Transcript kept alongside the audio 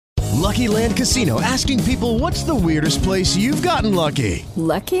Lucky Land Casino, asking people, what's the weirdest place you've gotten lucky?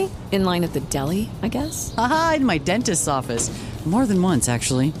 Lucky? In line at the deli, I guess? Aha, in my dentist's office. More than once,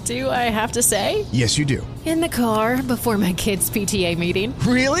 actually. Do I have to say? Yes, you do. In the car before my kids' PTA meeting.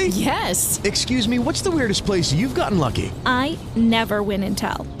 Really? Yes. Excuse me, what's the weirdest place you've gotten lucky? I never win and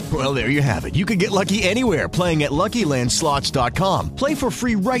tell. Well, there you have it. You can get lucky anywhere, playing at LuckyLandSlots.com. Play for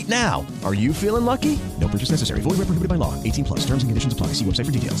free right now. Are you feeling lucky? No purchase necessary. Void where prohibited by law. 18 plus. Terms and conditions apply. See website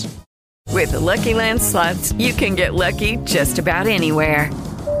for details. With the Lucky Land Slots, you can get lucky just about anywhere.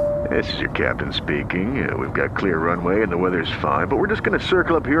 This is your captain speaking. We've got clear runway and the weather's fine, but we're just going to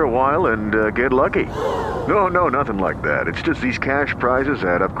circle up here a while and get lucky. No, nothing like that. It's just these cash prizes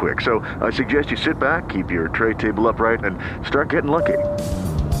add up quick. So I suggest you sit back, keep your tray table upright, and start getting lucky.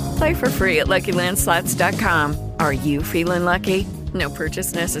 Play for free at LuckyLandSlots.com. Are you feeling lucky? No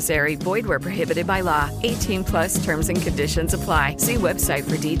purchase necessary. Void where prohibited by law. 18 plus terms and conditions apply. See website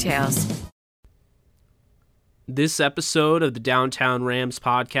for details. This episode of the Downtown Rams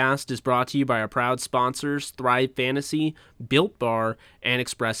podcast is brought to you by our proud sponsors, Thrive Fantasy, Built Bar, and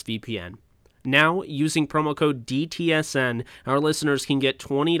ExpressVPN. Now, using promo code DTSN, our listeners can get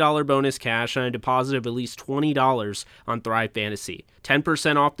 $20 bonus cash on a deposit of at least $20 on Thrive Fantasy,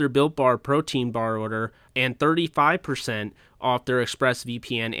 10% off their Built Bar protein bar order, and 35% off their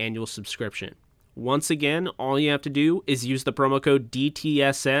ExpressVPN annual subscription. Once again, all you have to do is use the promo code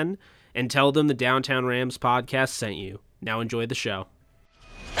DTSN and tell them the Downtown Rams podcast sent you. Now enjoy the show.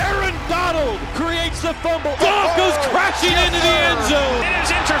 Aaron Donald creates the fumble. Goff goes crashing into the end zone. It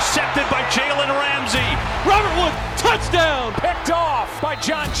is intercepted by Jalen Ramsey. Robert Wood, touchdown. Picked off by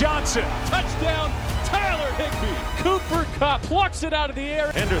John Johnson. Touchdown, Tyler Higbee. Cooper Kupp plucks it out of the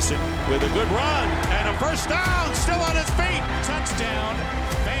air. Henderson with a good run and a first down. Still on his feet. Touchdown,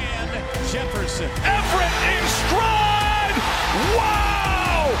 Van Jefferson. Everett in stride. Wow.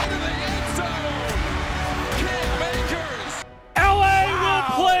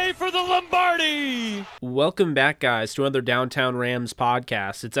 Play for the Lombardi. Welcome back, guys, to another Downtown Rams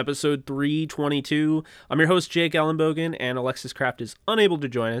podcast. It's episode 322. I'm your host, Jake Ellenbogen, and Alexis Kraft is unable to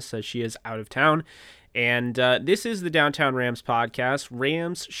join us as she is out of town. And this is the Downtown Rams podcast,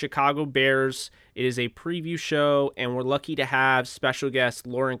 Rams, Chicago Bears. It is a preview show, and we're lucky to have special guest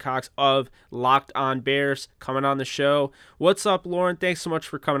Lauren Cox of Locked On Bears coming on the show. What's up, Lauren? Thanks so much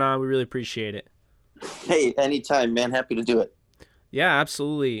for coming on. We really appreciate it. Hey, anytime, man. Happy to do it. Yeah,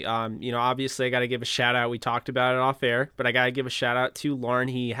 absolutely. Obviously I got to give a shout out. We talked about it off air, but I got to give a shout out to Lauren.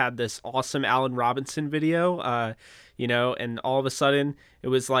 He had this awesome Allen Robinson video, and all of a sudden it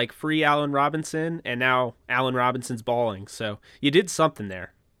was like free Allen Robinson, and now Allen Robinson's balling. So you did something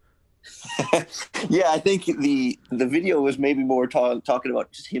there. Yeah, I think the video was maybe more talking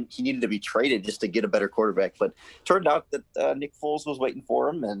about just him. He needed to be traded just to get a better quarterback, but turned out that Nick Foles was waiting for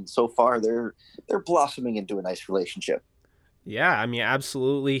him, and so far they're blossoming into a nice relationship. Yeah, I mean,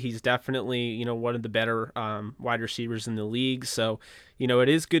 absolutely. He's definitely, one of the better wide receivers in the league. So, it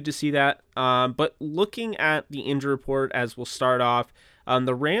is good to see that. But looking at the injury report, as we'll start off,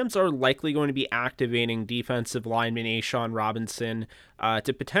 the Rams are likely going to be activating defensive lineman A'Shawn Robinson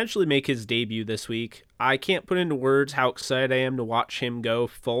to potentially make his debut this week. I can't put into words how excited I am to watch him go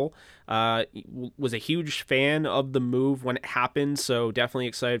full. Was a huge fan of the move when it happened, so definitely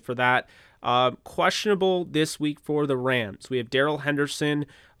excited for that. Questionable this week for the Rams. We have Darrell Henderson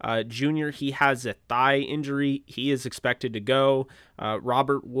Jr. He has a thigh injury. He is expected to go.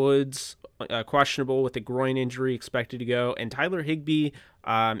 Robert Woods, questionable with a groin injury, expected to go. And Tyler Higbee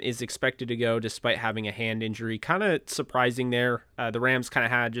is expected to go despite having a hand injury. Kind of surprising there. The Rams kind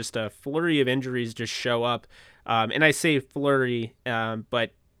of had just a flurry of injuries just show up. And I say flurry,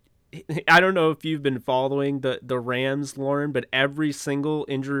 but I don't know if you've been following the Rams, Lauren, but every single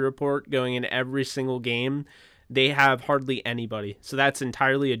injury report going in every single game, they have hardly anybody. So that's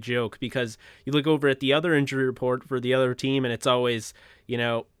entirely a joke, because you look over at the other injury report for the other team and it's always,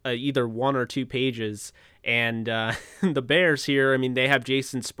 either one or two pages. And the Bears here, I mean, they have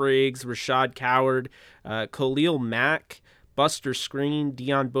Jason Spriggs, Rashad Coward, Khalil Mack, Buster Screen,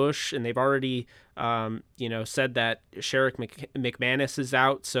 Deion Bush, and they've already said that Sherrick McManus is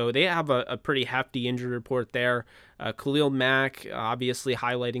out, so they have a pretty hefty injury report there. Khalil Mack, obviously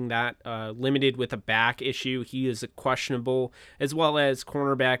highlighting that, limited with a back issue. He is questionable, as well as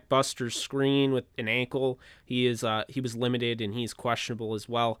cornerback Buster Screen with an ankle. He was limited and he's questionable as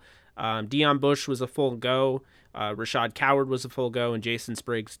well. Deion Bush was a full go. Rashad Coward was a full go, and Jason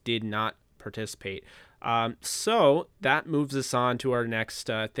Spriggs did not participate. So that moves us on to our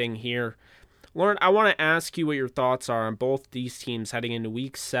next thing here. Lauren, I want to ask you what your thoughts are on both these teams heading into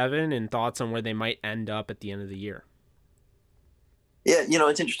Week 7 and thoughts on where they might end up at the end of the year. Yeah,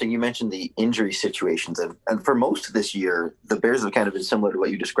 it's interesting. You mentioned the injury situations, and for most of this year, the Bears have kind of been similar to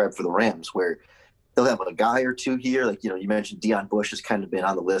what you described for the Rams, where they'll have a guy or two here. Like, you mentioned Deion Bush has kind of been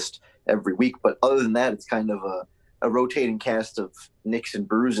on the list every week, but other than that, it's kind of a rotating cast of nicks and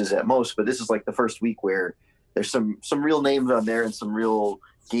bruises at most. But this is like the first week where there's some real names on there and some real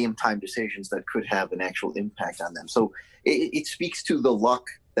game time decisions that could have an actual impact on them. So it speaks to the luck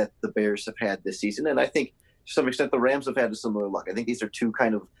that the Bears have had this season, and I think to some extent the Rams have had a similar luck. I think these are two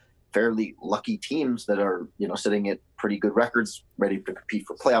kind of fairly lucky teams that are, sitting at pretty good records, ready to compete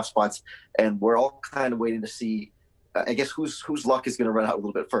for playoff spots. And we're all kind of waiting to see, I guess, whose luck is going to run out a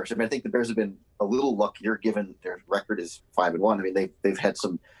little bit first. I mean, I think the Bears have been a little luckier given their record is 5-1. I mean, they've had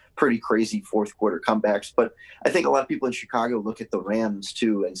some pretty crazy fourth quarter comebacks, but I think a lot of people in Chicago look at the Rams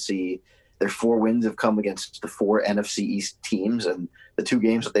too and see their 4 wins have come against the 4 NFC East teams, and the 2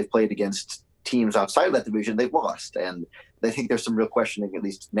 games that they've played against teams outside of that division, they've lost. And I think there's some real questioning, at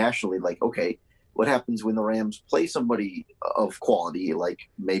least nationally, like, okay, what happens when the Rams play somebody of quality, like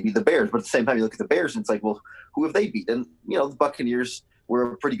maybe the Bears? But at the same time, you look at the Bears and it's like, well, who have they beat? And, the Buccaneers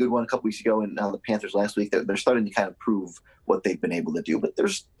were a pretty good one a couple weeks ago, and now the Panthers last week, they're starting to kind of prove what they've been able to do. But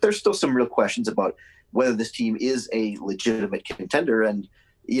there's still some real questions about whether this team is a legitimate contender. And,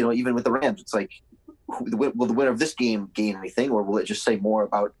 even with the Rams, it's like, will the winner of this game gain anything, or will it just say more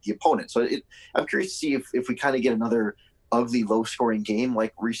about the opponent? So I'm curious to see if we kind of get another ugly, low-scoring game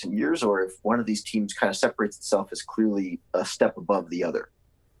like recent years, or if one of these teams kind of separates itself as clearly a step above the other.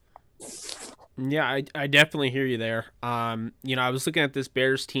 Yeah, I definitely hear you there. I was looking at this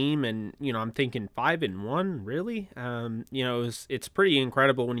Bears team, and I'm thinking 5-1, really. It's pretty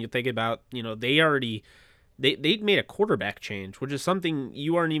incredible when you think about they'd made a quarterback change, which is something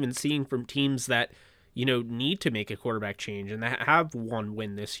you aren't even seeing from teams that need to make a quarterback change and that have one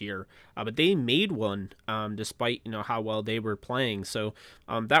win this year. But they made one despite, how well they were playing. So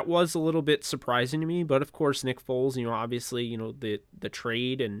that was a little bit surprising to me. But of course, Nick Foles, obviously, the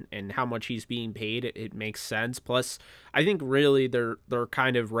trade and how much he's being paid, it makes sense. Plus, I think really they're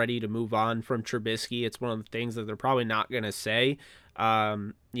kind of ready to move on from Trubisky. It's one of the things that they're probably not going to say.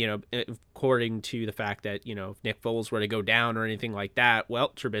 According to the fact that, if Nick Foles were to go down or anything like that, well,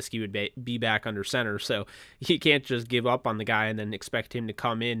 Trubisky would be back under center. So you can't just give up on the guy and then expect him to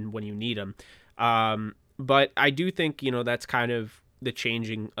come in when you need him. But I do think, that's kind of the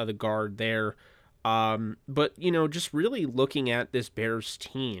changing of the guard there. But, just really looking at this Bears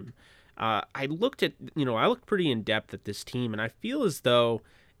team, I looked pretty in depth at this team, and I feel as though,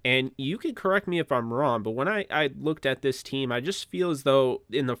 and you can correct me if I'm wrong, but when I looked at this team, I just feel as though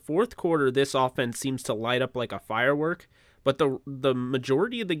in the fourth quarter, this offense seems to light up like a firework. But the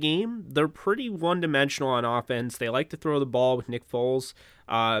majority of the game, they're pretty one-dimensional on offense. They like to throw the ball with Nick Foles.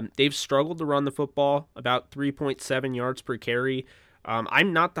 They've struggled to run the football, about 3.7 yards per carry.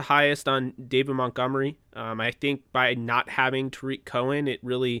 I'm not the highest on David Montgomery. I think by not having Tariq Cohen, it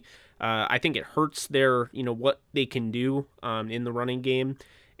really, I think it hurts their, what they can do in the running game.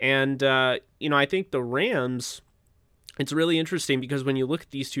 And, I think the Rams, it's really interesting because when you look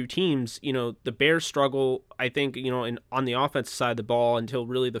at these two teams, the Bears struggle, I think, on the offensive side of the ball until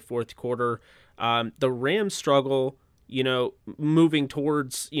really the fourth quarter. The Rams struggle, moving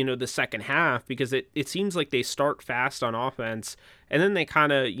towards, the second half because it seems like they start fast on offense and then they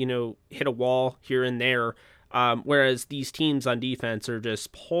kind of, hit a wall here and there. Whereas these teams on defense are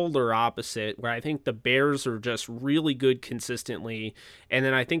just polar opposite, where I think the Bears are just really good consistently. And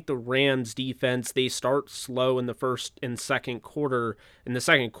then I think the Rams defense, they start slow in the first and second quarter, and the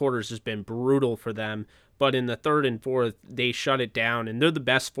second quarter has just been brutal for them. But in the third and fourth, they shut it down, and they're the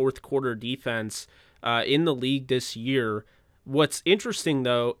best fourth quarter defense in the league this year. What's interesting,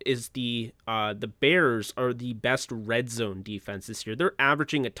 though, is the Bears are the best red zone defense this year. They're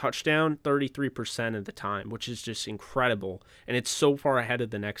averaging a touchdown 33% of the time, which is just incredible, and it's so far ahead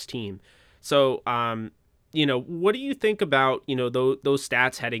of the next team. So, what do you think about, those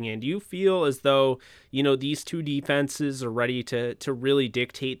stats heading in? Do you feel as though, these two defenses are ready to really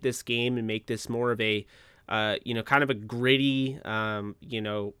dictate this game and make this more of a kind of a gritty,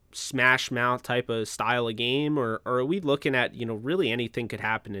 smash mouth type of style of game, or are we looking at, really anything could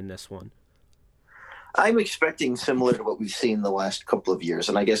happen in this one? I'm expecting similar to what we've seen the last couple of years.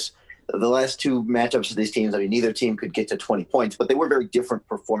 And I guess the last two matchups of these teams, I mean, neither team could get to 20 points, but they were very different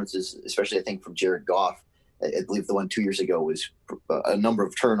performances, especially I think from Jared Goff. I believe the one 2 years ago was a number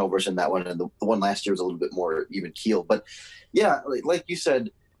of turnovers in that one. And the one last year was a little bit more even keel. But yeah, like you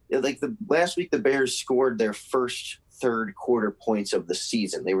said, like the last week, the Bears scored their first third quarter points of the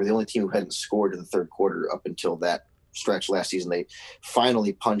season. They were the only team who hadn't scored in the third quarter up until that stretch last season. They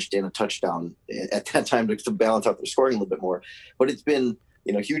finally punched in a touchdown at that time to balance out their scoring a little bit more. But it's been,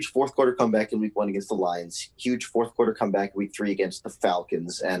 huge fourth quarter comeback in week 1 against the Lions, huge fourth quarter comeback week 3 against the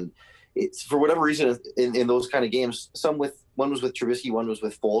Falcons. And it's, for whatever reason, in those kind of games, one was with Trubisky, one was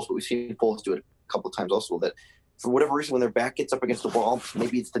with Foles, but we've seen Foles do it a couple of times also, that for whatever reason, when their back gets up against the wall,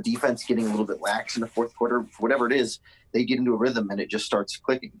 maybe it's the defense getting a little bit lax in the fourth quarter, whatever it is, they get into a rhythm and it just starts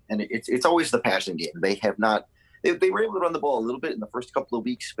clicking. And it's always the passing game. They have not, they were able to run the ball a little bit in the first couple of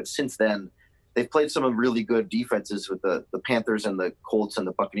weeks, but since then, they've played some really good defenses with the Panthers and the Colts and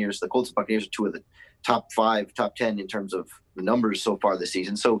the Buccaneers. The Colts and Buccaneers are 2 of the top 5, top 10 in terms of the numbers so far this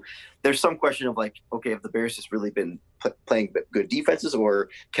season. So there's some question of like, okay, have the Bears just really been playing good defenses, or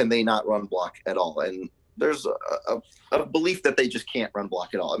can they not run block at all? And there's a belief that they just can't run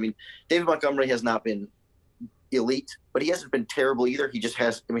block at all. I mean, David Montgomery has not been elite, but he hasn't been terrible either. He just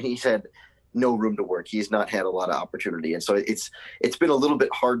has, he's had no room to work. He's not had a lot of opportunity. And so it's been a little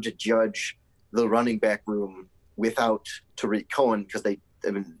bit hard to judge the running back room without Tariq Cohen, because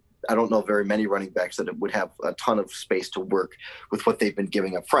I don't know very many running backs that would have a ton of space to work with what they've been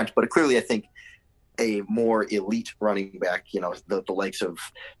giving up front. But clearly, I think a more elite running back, the likes of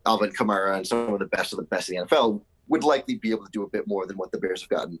Alvin Kamara and some of the best in the NFL would likely be able to do a bit more than what the Bears have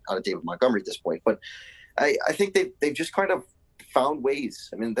gotten out of David Montgomery at this point. But I think they've just kind of found ways.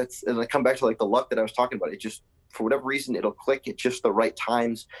 I mean, and I come back to like the luck that I was talking about. It just, for whatever reason, it'll click at just the right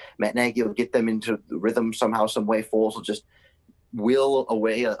times. Matt Nagy will get them into the rhythm somehow, some way. Foles will just will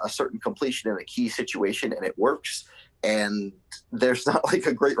away a certain completion in a key situation, and it works. And there's not like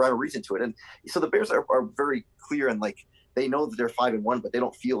a great rhyme or reason to it. And so the Bears are very clear, and like they know that they're 5-1, but they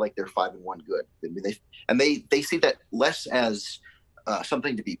don't feel like they're 5-1 good. I mean, they see that less as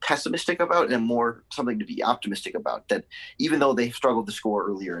something to be pessimistic about and more something to be optimistic about, that even though they've struggled to score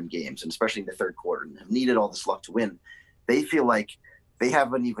earlier in games, and especially in the third quarter, and have needed all this luck to win, they feel like they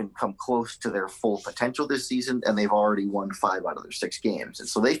haven't even come close to their full potential this season, and they've already won 5 out of their 6 games. And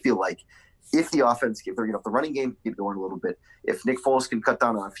so they feel like if the offense, if the running game keep going a little bit, if Nick Foles can cut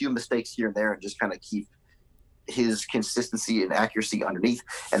down on a few mistakes here and there and just kind of keep his consistency and accuracy underneath,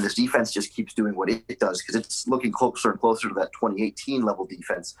 and this defense just keeps doing what it does, because it's looking closer and closer to that 2018 level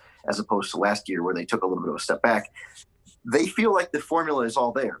defense as opposed to last year where they took a little bit of a step back. They feel like the formula is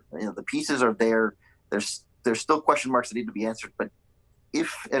all there. The pieces are there. There's still question marks that need to be answered, but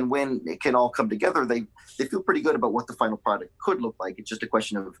if and when it can all come together, they feel pretty good about what the final product could look like. It's just a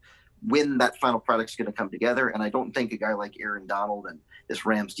question of when that final product's going to come together. And I don't think a guy like Aaron Donald and this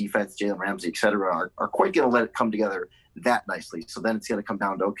Rams defense, Jalen Ramsey, et cetera, are quite going to let it come together that nicely. So then it's going to come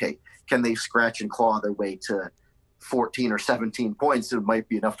down to, okay, can they scratch and claw their way to 14 or 17 points? It might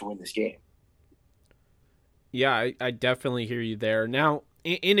be enough to win this game. Yeah, I definitely hear you there. Now,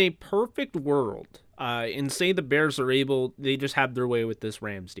 in a perfect world, and say the Bears are they just have their way with this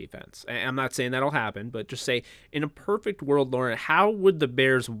Rams defense. I'm not saying that'll happen, but just say, in a perfect world, Lauren, how would the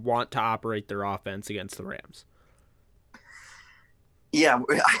Bears want to operate their offense against the Rams? Yeah,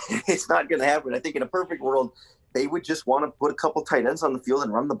 it's not going to happen. I think in a perfect world, they would just want to put a couple tight ends on the field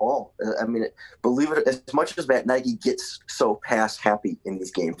and run the ball. I mean, believe it, as much as Matt Nagy gets so pass happy in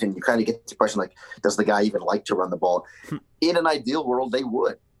these games, and you kind of get the question like, does the guy even like to run the ball? In an ideal world, they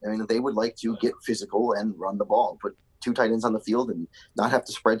would. I mean, they would like to get physical and run the ball, put 2 tight ends on the field and not have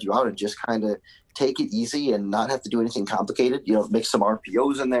to spread you out and just kind of take it easy and not have to do anything complicated. Mix some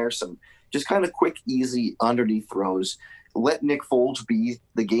RPOs in there, some just kind of quick, easy underneath throws. Let Nick Foles be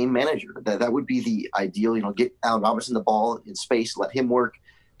the game manager. That would be the ideal. Get Allen Robinson the ball in space, let him work.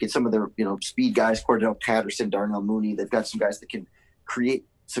 Get some of their speed guys, Cordell Patterson, Darnell Mooney. They've got some guys that can create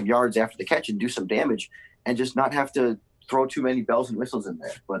some yards after the catch and do some damage, and just not have to throw too many bells and whistles in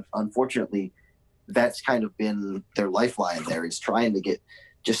there. But unfortunately, that's kind of been their lifeline there, is trying to get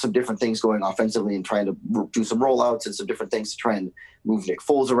just some different things going offensively and trying to do some rollouts and some different things to try and move Nick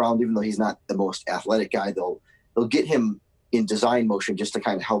Foles around. Even though he's not the most athletic guy, they'll get him in design motion just to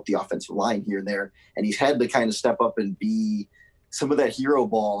kind of help the offensive line here and there. And he's had to kind of step up and be some of that hero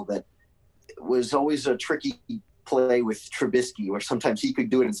ball that was always a tricky play with Trubisky, where sometimes he could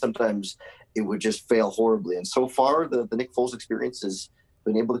do it and sometimes it would just fail horribly. And so far, the Nick Foles experience has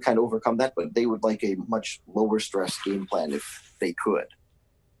been able to kind of overcome that, but they would like a much lower stress game plan if they could.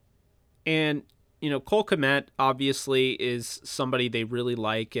 And, Cole Kmet obviously is somebody they really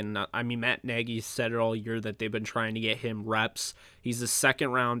like. And Matt Nagy said it all year that they've been trying to get him reps. He's a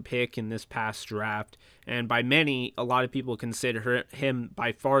 2nd-round pick in this past draft. And by many, a lot of people consider him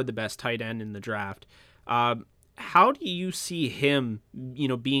by far the best tight end in the draft. How do you see him,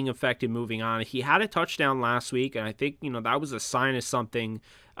 being effective moving on? He had a touchdown last week, and I think, that was a sign of something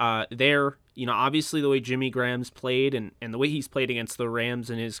there. Obviously the way Jimmy Graham's played and the way he's played against the Rams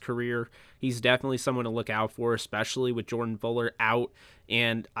in his career, he's definitely someone to look out for, especially with Jordan Fuller out.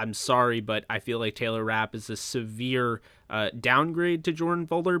 And I'm sorry, but I feel like Taylor Rapp is a severe downgrade to Jordan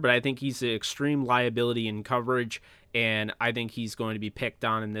Fuller, but I think he's an extreme liability in coverage, and I think he's going to be picked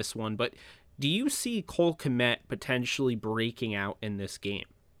on in this one. But do you see Cole Kmet potentially breaking out in this game?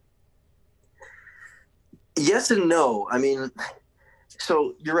 Yes and no. I mean,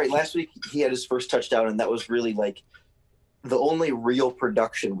 so you're right. Last week he had his first touchdown, and that was really like the only real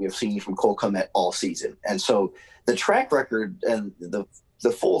production we have seen from Cole Kmet all season. And so the track record and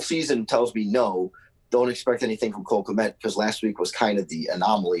the full season tells me no, don't expect anything from Cole Kmet, because last week was kind of the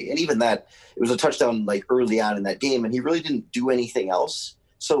anomaly. And even that, it was a touchdown like early on in that game, and he really didn't do anything else.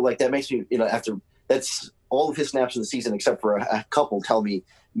 So like that makes me, after that's all of his snaps in the season except for a couple tell me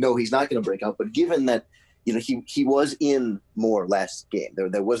no, he's not going to break out. But given that, he was in more last game,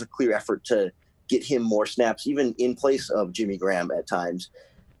 there was a clear effort to get him more snaps, even in place of Jimmy Graham at times.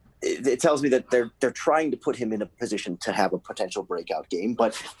 It tells me that they're trying to put him in a position to have a potential breakout game.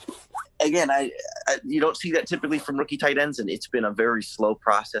 But again, I you don't see that typically from rookie tight ends, and it's been a very slow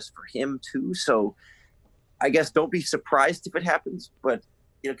process for him too. So I guess don't be surprised if it happens, but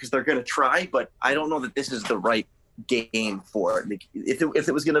because they're going to try. But I don't know that this is the right game for it. Like, if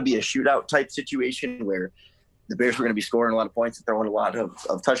it was going to be a shootout type situation where the Bears were going to be scoring a lot of points and throwing a lot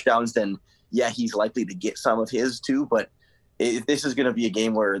of touchdowns, then yeah, he's likely to get some of his too. But if this is going to be a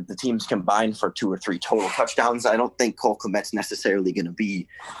game where the teams combine for 2 or 3 total touchdowns, I don't think Cole Kmet's necessarily going to be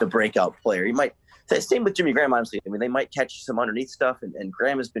the breakout player. He might. Same with Jimmy Graham, honestly. I mean, they might catch some underneath stuff, and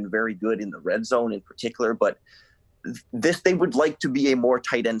Graham has been very good in the red zone in particular, but they would like to be a more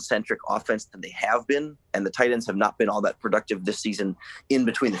tight end centric offense than they have been, and the tight ends have not been all that productive this season in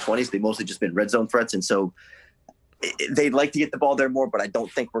between the 20s. They've mostly just been red zone threats, and so they'd like to get the ball there more, but I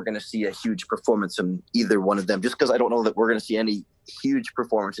don't think we're going to see a huge performance from either one of them, just because I don't know that we're going to see any huge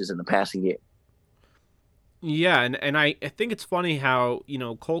performances in the passing game. Yeah, and I think it's funny how,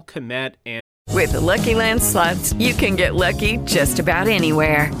 Cole Kmet and... With the Lucky Land Slots, you can get lucky just about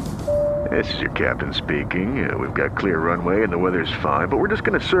anywhere. This is your captain speaking. We've got clear runway and the weather's fine, but we're just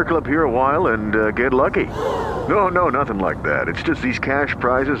going to circle up here a while and get lucky. No, nothing like that. It's just these cash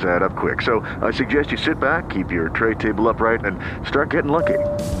prizes add up quick. So I suggest you sit back, keep your tray table upright, and start getting lucky.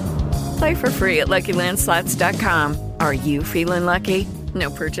 Play for free at LuckyLandSlots.com. Are you feeling lucky? No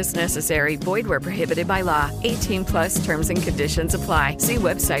purchase necessary. Void where prohibited by law. 18+ terms and conditions apply. See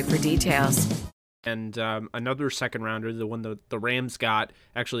website for details. And another second rounder, the one the Rams got,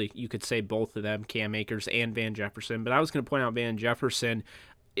 actually, you could say both of them, Cam Akers and Van Jefferson. But I was going to point out Van Jefferson.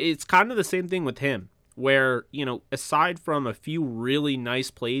 It's kind of the same thing with him, where, aside from a few really nice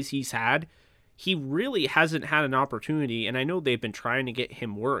plays he's had, he really hasn't had an opportunity. And I know they've been trying to get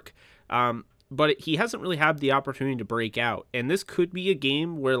him work, but he hasn't really had the opportunity to break out. And this could be a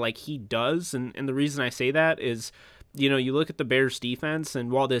game where, he does. And the reason I say that is, you look at the Bears defense, and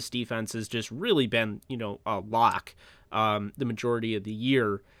while this defense has just really been, a lock the majority of the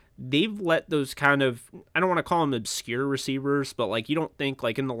year, they've let those kind of, I don't want to call them obscure receivers, but you don't think,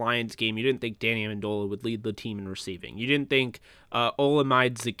 in the Lions game, you didn't think Danny Amendola would lead the team in receiving. You didn't think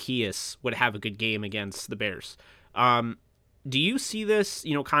Olamide Zaccheaus would have a good game against the Bears. Do you see this,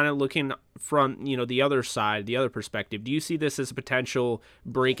 kind of looking from, the other side, the other perspective? Do you see this as a potential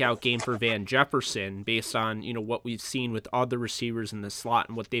breakout game for Van Jefferson based on, what we've seen with other receivers in the slot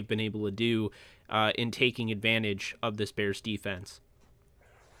and what they've been able to do in taking advantage of this Bears defense?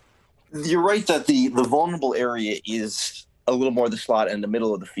 You're right that the vulnerable area is a little more the slot and the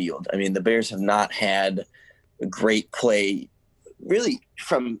middle of the field. I mean, the Bears have not had a great play really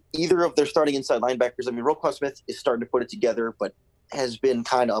from either of their starting inside linebackers. I mean, Roquan Smith is starting to put it together, but has been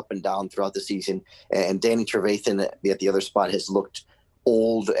kind of up and down throughout the season. And Danny Trevathan at the other spot has looked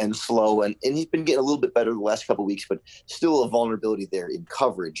old and slow, and he's been getting a little bit better the last couple of weeks, but still a vulnerability there in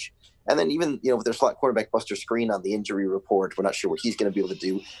coverage. And then even, with their slot quarterback Buster Skrine on the injury report, we're not sure what he's going to be able to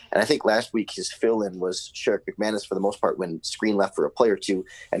do. And I think last week his fill-in was Sherrick McManus for the most part when Skrine left for a play or two,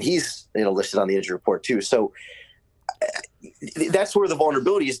 and he's listed on the injury report too. So that's where the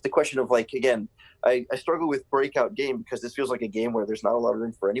vulnerability is. The question of again, I struggle with breakout game because this feels like a game where there's not a lot of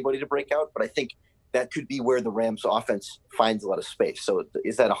room for anybody to break out, but I think that could be where the Rams offense finds a lot of space. So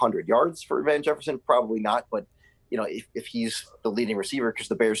is that 100 yards for Van Jefferson? Probably not, but if he's the leading receiver, because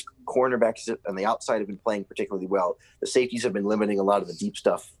the Bears cornerbacks on the outside have been playing particularly well, the safeties have been limiting a lot of the deep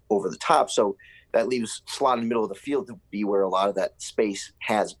stuff over the top. So that leaves slot in the middle of the field to be where a lot of that space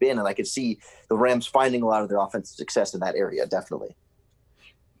has been. And I could see the Rams finding a lot of their offensive success in that area, definitely.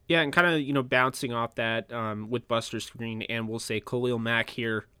 Yeah, and kind of, bouncing off that with Buster Skrine and we'll say Khalil Mack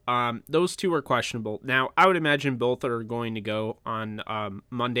here Those two are questionable. Now, I would imagine both are going to go on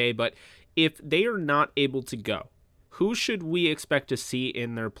Monday, but if they are not able to go, who should we expect to see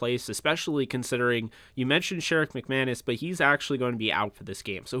in their place, especially considering you mentioned Sherrick McManus, but he's actually going to be out for this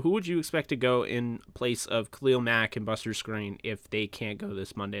game. So who would you expect to go in place of Khalil Mack and Buster Skrine if they can't go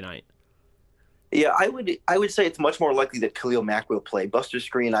this Monday night? Yeah, I would say it's much more likely that Khalil Mack will play. Buster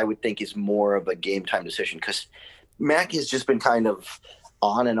Skrine, I would think, is more of a game time decision because Mack has just been kind of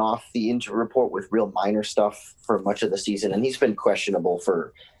on and off the injury report with real minor stuff for much of the season, and he's been questionable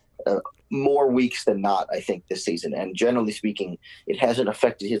for more weeks than not, I think, this season. And generally speaking, it hasn't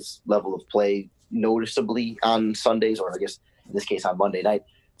affected his level of play noticeably on Sundays, or I guess in this case on Monday night.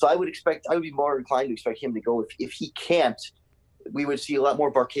 So I would be more inclined to expect him to go. If he can't, we would see a lot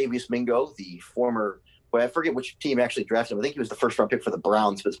more Barkevious Mingo, the former, well, I forget which team actually drafted him. I think he was the first round pick for the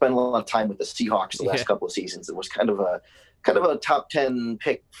Browns, but spent a lot of time with the Seahawks the last couple of seasons. It was kind of a top 10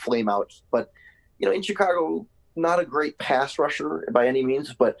 pick flame out. But, in Chicago, not a great pass rusher by any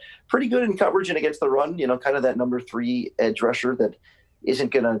means, but pretty good in coverage and against the run, kind of that number 3 edge rusher that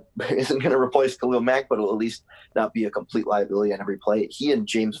isn't gonna replace Khalil Mack, but will at least not be a complete liability on every play. He and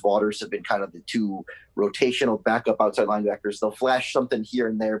James Waters have been kind of the two rotational backup outside linebackers. They'll flash something here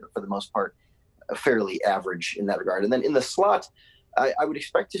and there, but for the most part, fairly average in that regard. And then in the slot, I would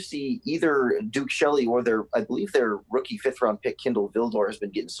expect to see either Duke Shelley or I believe their rookie 5th round pick, Kindle Vildor, has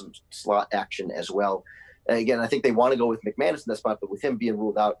been getting some slot action as well. And again, I think they want to go with McManus in that spot, but with him being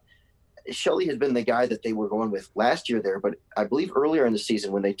ruled out, Shelley has been the guy that they were going with last year there. But I believe earlier in the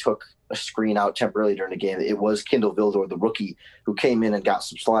season when they took a screen out temporarily during the game, it was Kindle Vildor, the rookie, who came in and got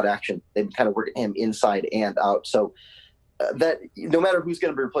some slot action. They've been kind of working him inside and out. So that no matter who's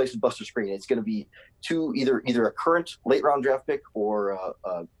going to be replaced with Buster Skrine, it's going to be either a current late round draft pick or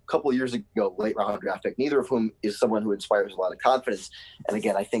a couple of years ago late round draft pick, neither of whom is someone who inspires a lot of confidence. And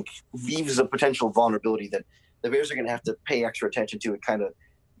again, I think leaves a potential vulnerability that the Bears are going to have to pay extra attention to and kind of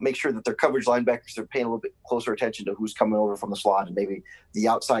make sure that their coverage linebackers are paying a little bit closer attention to who's coming over from the slot, and maybe the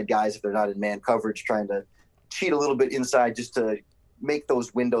outside guys, if they're not in man coverage, trying to cheat a little bit inside just to make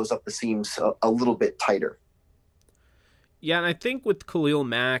those windows up the seams a little bit tighter. Yeah, and I think with Khalil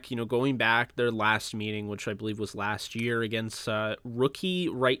Mack, going back their last meeting, which I believe was last year against rookie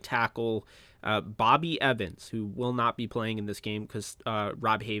right tackle Bobby Evans, who will not be playing in this game because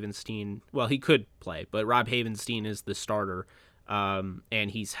Rob Havenstein, well, he could play, but Rob Havenstein is the starter,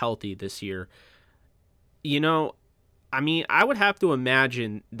 and he's healthy this year. I would have to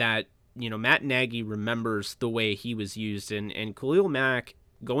imagine that, Matt Nagy remembers the way he was used, and Khalil Mack,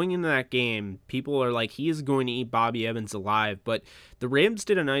 going into that game, people are like, he is going to eat Bobby Evans alive. But the Rams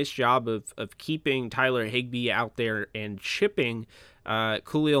did a nice job of keeping Tyler Higbee out there and chipping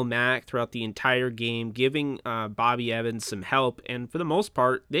Khalil Mack throughout the entire game, giving Bobby Evans some help. And for the most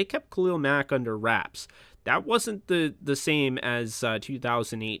part, they kept Khalil Mack under wraps. That wasn't the same as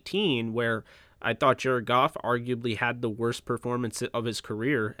 2018, where I thought Jared Goff arguably had the worst performance of his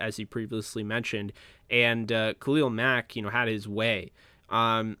career, as he previously mentioned. And Khalil Mack, had his way.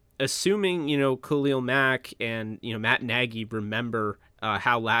 Assuming, Khalil Mack and, Matt Nagy remember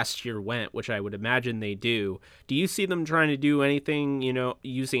how last year went, which I would imagine they do you see them trying to do anything,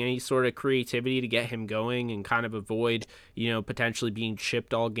 using any sort of creativity to get him going and kind of avoid, potentially being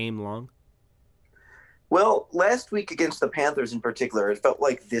chipped all game long? Well, last week against the Panthers in particular, it felt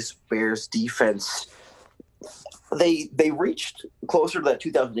like this Bears defense, they reached closer to that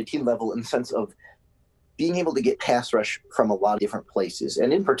 2018 level in the sense of being able to get pass rush from a lot of different places.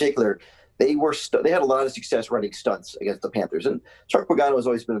 And in particular, they had a lot of success running stunts against the Panthers. And Chuck Pagano has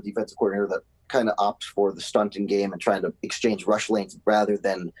always been a defensive coordinator that kind of opts for the stunting game and trying to exchange rush lanes rather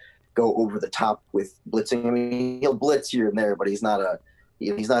than go over the top with blitzing. I mean, he'll blitz here and there, but he's not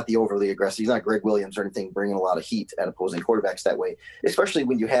the overly aggressive. He's not Greg Williams or anything, bringing a lot of heat at opposing quarterbacks that way, especially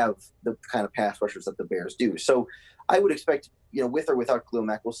when you have the kind of pass rushers that the Bears do. So I would expect, with or without Khalil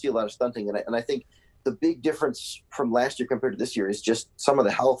Mack, we'll see a lot of stunting. And I think the big difference from last year compared to this year is just some of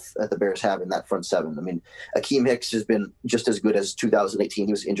the health that the Bears have in that front seven. I mean, Akeem Hicks has been just as good as 2018.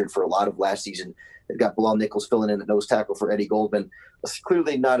 He was injured for a lot of last season. They've got Bilal Nichols filling in at nose tackle for Eddie Goldman. It's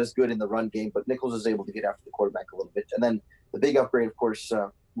clearly not as good in the run game, but Nichols is able to get after the quarterback a little bit. And then the big upgrade, of course,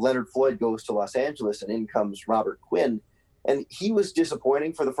 Leonard Floyd goes to Los Angeles, and in comes Robert Quinn. And he was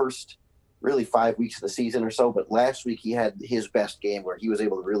disappointing for the first really 5 weeks of the season or so, but last week he had his best game where he was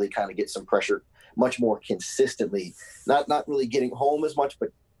able to really kind of get some pressure much more consistently, not really getting home as much, but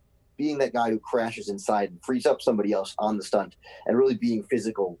being that guy who crashes inside and frees up somebody else on the stunt and really being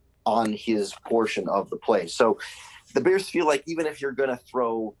physical on his portion of the play. So the Bears feel like even if you're going to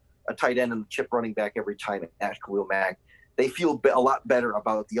throw a tight end and chip running back every time at Khalil Mack, they feel a lot better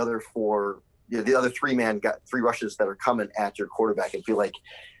about the other the other three rushes that are coming at your quarterback, and feel like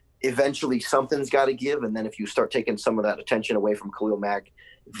eventually something's got to give. And then if you start taking some of that attention away from Khalil Mack,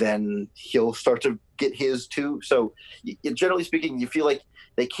 then he'll start to get his too. So generally speaking, you feel like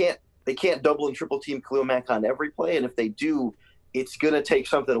they can't double and triple team Khalil Mack on every play. And if they do, it's going to take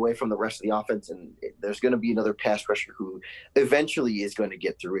something away from the rest of the offense. And there's going to be another pass rusher who eventually is going to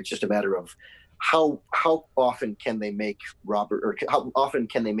get through. It's just a matter of how often can they make how often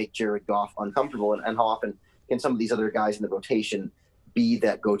can they make Jared Goff uncomfortable, and how often can some of these other guys in the rotation be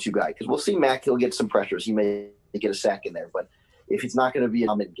that go-to guy? Because we'll see Mack, he'll get some pressures. He may get a sack in there, but if it's not going to be a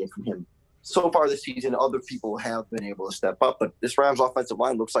dominant game from him, so far this season, other people have been able to step up. But this Rams offensive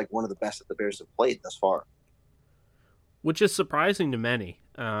line looks like one of the best that the Bears have played thus far. Which is surprising to many.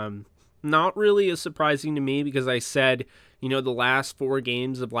 Not really as surprising to me, because I said, the last 4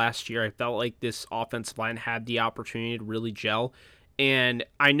 games of last year, I felt like this offensive line had the opportunity to really gel. And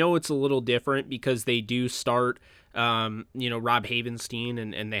I know it's a little different because they do start, Rob Havenstein,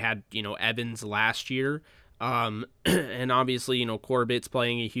 and they had, Evans last year. And obviously, Corbett's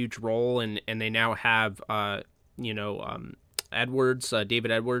playing a huge role, and they now have,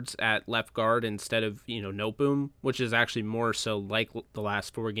 David Edwards at left guard instead of, Noteboom, which is actually more so like the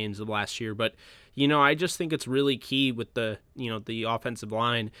last 4 games of last year. But, I just think it's really key with the offensive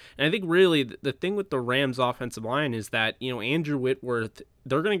line. And I think really the thing with the Rams offensive line is that, Andrew Whitworth,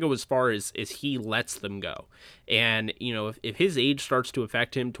 they're going to go as far as he lets them go. And, if his age starts to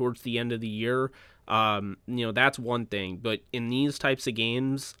affect him towards the end of the year, that's one thing. But in these types of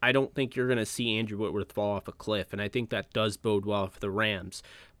games, I don't think you're going to see Andrew Whitworth fall off a cliff, and I think that does bode well for the Rams.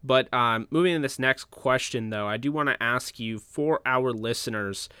 But moving to this next question, though, I do want to ask you, for our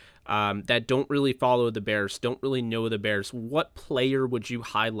listeners that don't really follow the Bears, don't really know the Bears, what player would you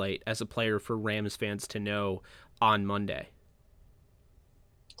highlight as a player for Rams fans to know on Monday?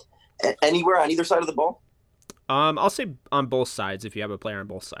 Anywhere on either side of the ball? I'll say on both sides, if you have a player on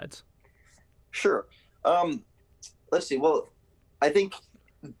both sides. Sure. Let's see. Well, I think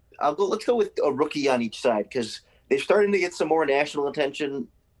let's go with a rookie on each side, because they're starting to get some more national attention.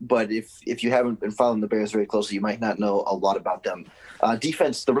 But if you haven't been following the Bears very closely, you might not know a lot about them.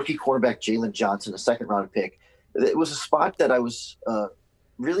 Defense, the rookie cornerback Jalen Johnson, a 2nd-round pick. It was a spot that I was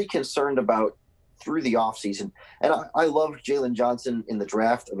really concerned about through the offseason. And I loved Jalen Johnson in the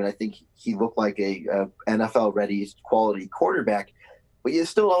draft. I mean, I think he looked like a NFL-ready quality quarterback. But you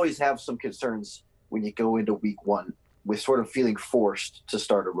still always have some concerns when you go into week 1 with sort of feeling forced to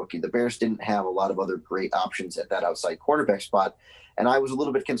start a rookie. The Bears didn't have a lot of other great options at that outside quarterback spot. And I was a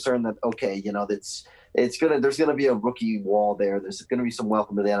little bit concerned that, okay, there's going to be a rookie wall there. There's going to be some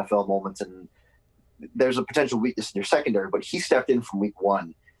welcome to the NFL moments, and there's a potential weakness in your secondary. But he stepped in from week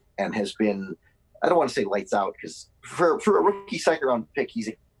 1 and has been, I don't want to say lights out, because for a rookie 2nd-round pick, he's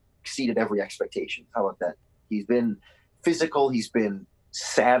exceeded every expectation. How about that? He's been physical. He's been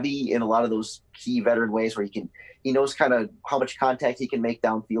savvy in a lot of those key veteran ways where he knows kind of how much contact he can make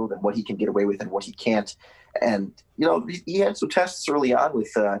downfield and what he can get away with and what he can't. And, he had some tests early on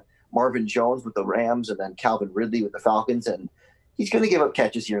with Marvin Jones with the Rams and then Calvin Ridley with the Falcons. And he's going to give up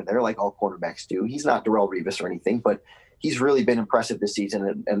catches here and there like all cornerbacks do. He's not Darrelle Revis or anything, but he's really been impressive this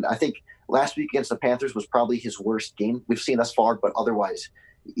season. And I think last week against the Panthers was probably his worst game we've seen thus far, but otherwise,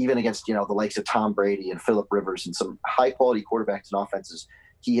 even against, the likes of Tom Brady and Phillip Rivers and some high-quality quarterbacks and offenses,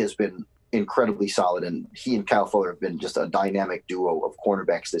 he has been incredibly solid. And he and Kyle Fuller have been just a dynamic duo of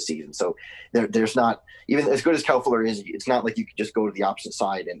cornerbacks this season. So there's not, even as good as Kyle Fuller is, it's not like you could just go to the opposite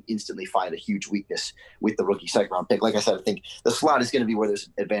side and instantly find a huge weakness with the rookie 2nd-round pick. Like I said, I think the slot is going to be where there's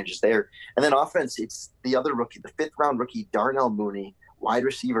advantages there. And then offense, it's the other rookie, the 5th-round rookie, Darnell Mooney, wide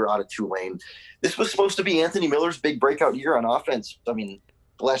receiver out of Tulane. This was supposed to be Anthony Miller's big breakout year on offense. I mean,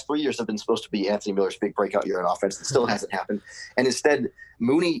 the last 3 years have been supposed to be Anthony Miller's big breakout year on offense. It still hasn't happened. And instead,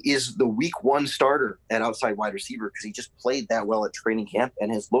 Mooney is the week 1 starter at outside wide receiver because he just played that well at training camp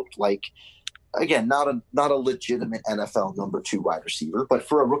and has looked like, again, not a legitimate NFL number 2 wide receiver, but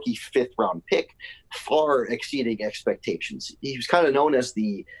for a rookie 5th-round pick, far exceeding expectations. He was kind of known as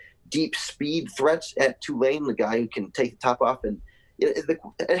the deep speed threat at Tulane, the guy who can take the top off. And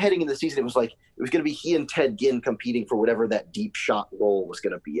heading into the season, it was going to be he and Ted Ginn competing for whatever that deep shot role was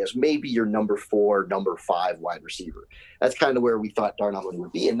going to be as maybe your number 4, number 5 wide receiver. That's kind of where we thought Darnell Mooney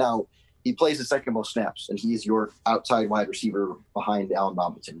would be. And now he plays the 2nd most snaps, and he is your outside wide receiver behind Allen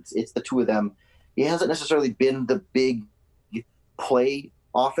Robinson. It's the 2 of them. He hasn't necessarily been the big play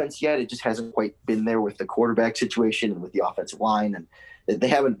offense yet. It just hasn't quite been there with the quarterback situation and with the offensive line. And they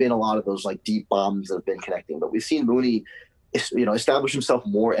haven't been a lot of those deep bombs that have been connecting. But we've seen Mooney establish himself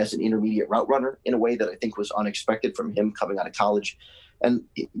more as an intermediate route runner in a way that I think was unexpected from him coming out of college. And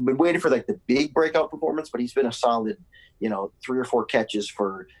been waiting for like the big breakout performance, but he's been a solid, 3 or 4 catches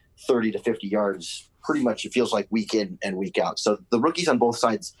for 30 to 50 yards. Pretty much it feels like week in and week out. So the rookies on both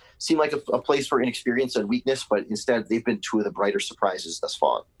sides seem like a place for inexperience and weakness, but instead they've been 2 of the brighter surprises thus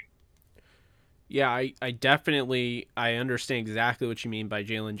far. Yeah, I definitely understand exactly what you mean by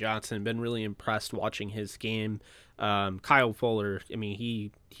Jalen Johnson. Been really impressed watching his game. Kyle Fuller, I mean,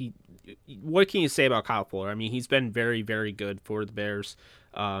 he what can you say about Kyle Fuller? I mean, he's been very, very good for the Bears.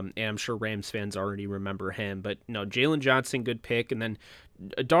 And I'm sure Rams fans already remember him. But no, Jalen Johnson, good pick. And then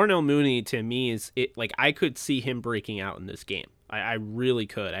Darnell Mooney, to me, I could see him breaking out in this game. I really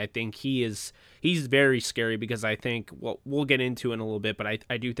could. I think he's very scary because I think, well, we'll get into it in a little bit, but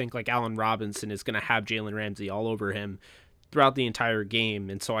I do think like Allen Robinson is going to have Jalen Ramsey all over him throughout the entire game.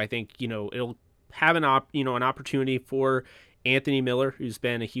 And so I think, it'll have an opportunity for Anthony Miller, who's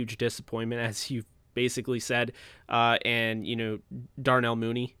been a huge disappointment, as you've basically said, and, Darnell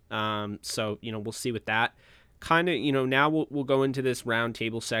Mooney. So, we'll see with that. Kind of, now we'll go into this round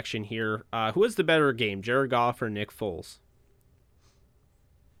table section here. Who has the better game, Jared Goff or Nick Foles?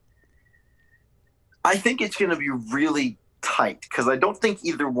 I think it's going to be really tight because I don't think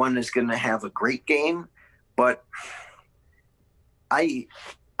either one is going to have a great game, but I'm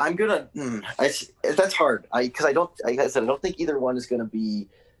going to that's hard. Because I don't think either one is going to be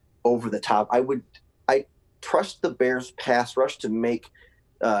over the top. I trust the Bears pass rush to make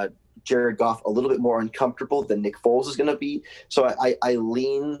Jared Goff a little bit more uncomfortable than Nick Foles is going to be. So I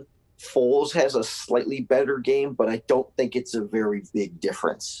lean Foles has a slightly better game, but I don't think it's a very big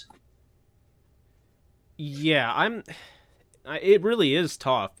difference. Yeah, it really is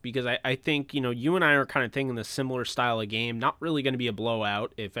tough because I think, you and I are kind of thinking the similar style of game, not really going to be a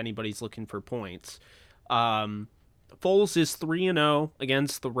blowout if anybody's looking for points. Foles is 3-0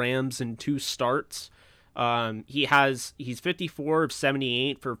 against the Rams in 2 starts. He's 54 of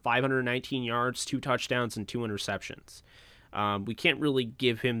 78 for 519 yards, 2 touchdowns, and 2 interceptions. We can't really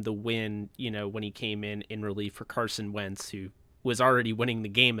give him the win, when he came in relief for Carson Wentz, who was already winning the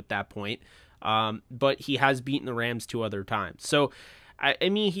game at that point. But he has beaten the Rams 2 other times. So, I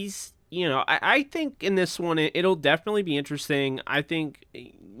mean, he's, I think in this one, it'll definitely be interesting. I think,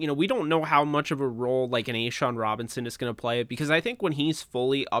 we don't know how much of a role like an A'Shawn Robinson is going to play, because I think when he's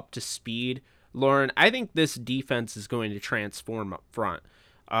fully up to speed, Lauren, I think this defense is going to transform up front.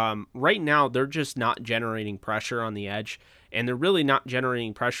 Right now, they're just not generating pressure on the edge, and they're really not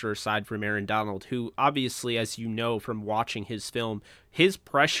generating pressure aside from Aaron Donald, who obviously, as you know from watching his film, his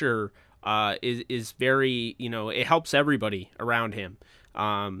pressure is very, it helps everybody around him.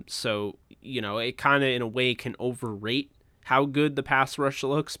 So, it kind of in a way can overrate how good the pass rush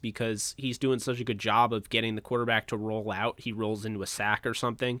looks because he's doing such a good job of getting the quarterback to roll out. He rolls into a sack or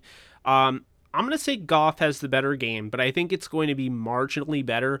something. I'm going to say Goff has the better game, but I think it's going to be marginally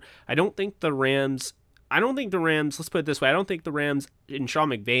better. I don't think the Rams, let's put it this way, I don't think the Rams and Sean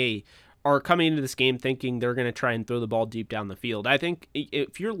McVay are coming into this game thinking they're going to try and throw the ball deep down the field. I think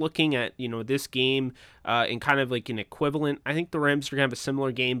if you're looking at, this game in kind of like an equivalent, I think the Rams are going to have a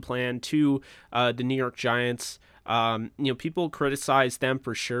similar game plan to the New York Giants. People criticize them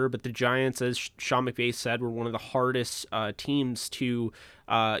for sure, but the Giants, as Sean McVay said, were one of the hardest teams to,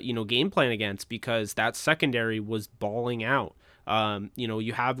 game plan against because that secondary was balling out.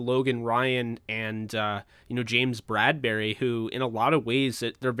 You have Logan Ryan and, James Bradbury, who in a lot of ways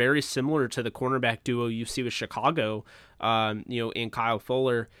they're very similar to the cornerback duo you see with Chicago, in Kyle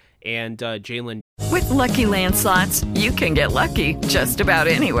Fuller and Jalen. With Lucky Land Slots, you can get lucky just about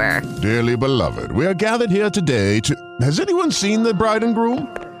anywhere. Dearly beloved, we are gathered here today to... Has anyone seen the bride and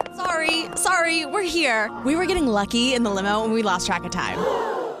groom? Sorry, we're here. We were getting lucky in the limo and we lost track of time.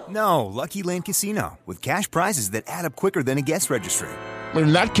 No, Lucky Land Casino, with cash prizes that add up quicker than a guest registry.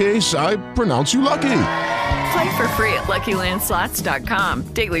 In that case, I pronounce you lucky. Play for free at LuckyLandSlots.com.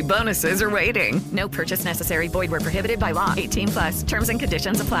 Daily bonuses are waiting. No purchase necessary. Void where prohibited by law. 18+. Terms and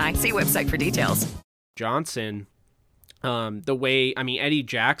conditions apply. See website for details. Johnson, Eddie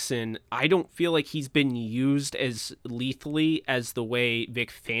Jackson, I don't feel like he's been used as lethally as the way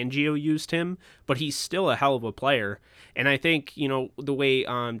Vic Fangio used him, but he's still a hell of a player. And I think, the way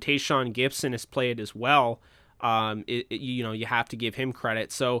Tayshaun Gibson has played as well, you have to give him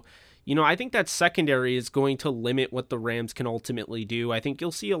credit. So, I think that secondary is going to limit what the Rams can ultimately do. I think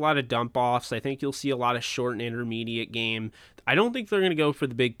you'll see a lot of dump offs. I think you'll see a lot of short and intermediate game. I don't think they're going to go for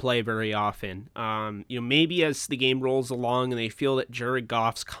the big play very often. Maybe as the game rolls along and they feel that Jared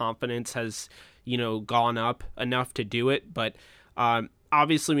Goff's confidence has, gone up enough to do it. But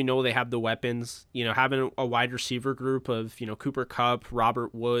obviously we know they have the weapons, having a wide receiver group of, Cooper Kupp,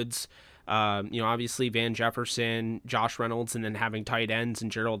 Robert Woods, obviously Van Jefferson, Josh Reynolds, and then having tight ends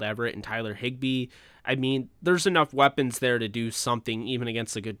and Gerald Everett and Tyler Higbee. I mean, there's enough weapons there to do something even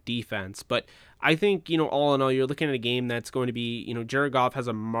against a good defense. But I think, all in all, you're looking at a game that's going to be, Jared Goff has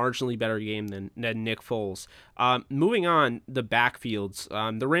a marginally better game than Nick Foles. Moving on, the backfields.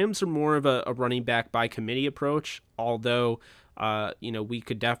 The Rams are more of a running back by committee approach, although, we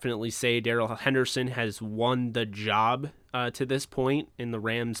could definitely say Darrell Henderson has won the job to this point in the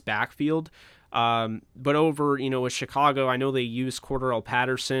Rams backfield. But over, with Chicago, I know they use Cordarrelle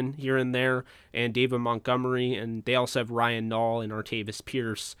Patterson here and there and David Montgomery, and they also have Ryan Nall and Artavis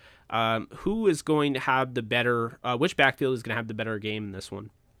Pierce. Who is going to have the better, which backfield is going to have the better game in this one?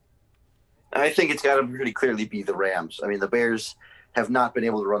 I think it's got to pretty clearly be the Rams. I mean, the Bears have not been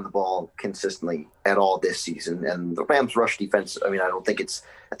able to run the ball consistently at all this season. And the Rams rush defense, I mean, I don't think it's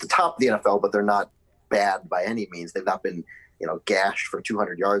at the top of the NFL, but they're not bad by any means. They've not been, gashed for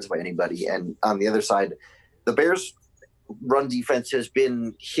 200 yards by anybody. And on the other side, the Bears run defense has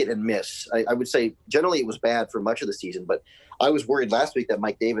been hit and miss. I would say generally it was bad for much of the season, but I was worried last week that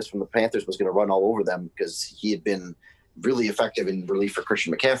Mike Davis from the Panthers was going to run all over them because he had been really effective in relief for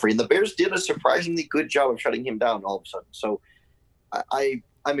Christian McCaffrey. And the Bears did a surprisingly good job of shutting him down all of a sudden. So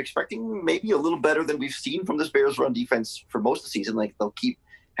I'm expecting maybe a little better than we've seen from this Bears run defense for most of the season. Like they'll keep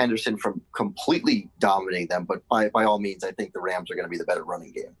Henderson from completely dominating them, but by all means, I think the Rams are going to be the better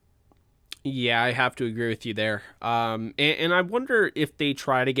running game. Yeah, I have to agree with you there. And I wonder if they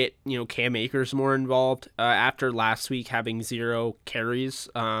try to get, Cam Akers more involved after last week having 0 carries.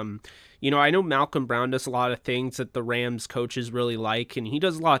 I know Malcolm Brown does a lot of things that the Rams coaches really like, and he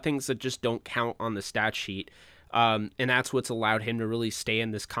does a lot of things that just don't count on the stat sheet. And that's what's allowed him to really stay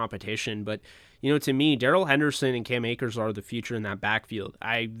in this competition. But, to me, Darrell Henderson and Cam Akers are the future in that backfield.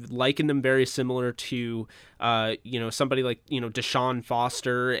 I liken them very similar to, somebody like, Deshaun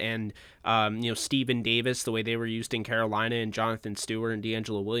Foster and, Stephen Davis, the way they were used in Carolina, and Jonathan Stewart and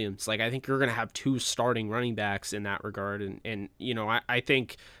D'Angelo Williams. Like, I think you're going to have 2 starting running backs in that regard. And I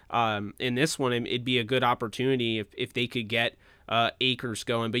think in this one, it'd be a good opportunity if they could get Akers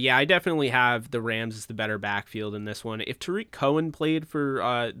going. But yeah, I definitely have the Rams as the better backfield in this one. If Tariq Cohen played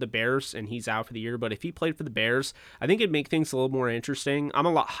for the Bears, and he's out for the year, but if he played for the Bears, I think it'd make things a little more interesting. I'm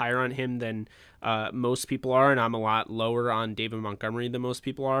a lot higher on him than most people are, and I'm a lot lower on David Montgomery than most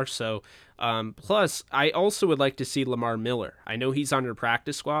people are. So plus, I also would like to see Lamar Miller. I know he's on your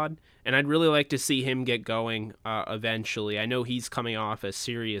practice squad, and I'd really like to see him get going eventually. I know he's coming off a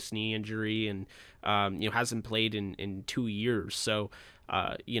serious knee injury and hasn't played in 2 years. So,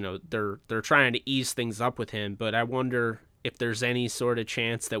 they're trying to ease things up with him, but I wonder if there's any sort of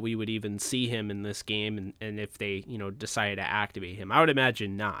chance that we would even see him in this game, and if they, decide to activate him. I would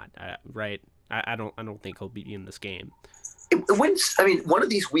imagine not, right? I don't think he'll be in this game. One of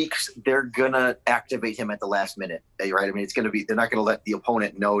these weeks they're gonna activate him at the last minute, right? I mean, it's gonna be, they're not gonna let the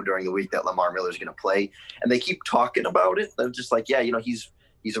opponent know during the week that Lamar Miller's gonna play, and they keep talking about it. They're just like, yeah, he's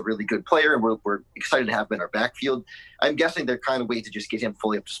a really good player, and we're excited to have him in our backfield. I'm guessing they're kind of waiting to just get him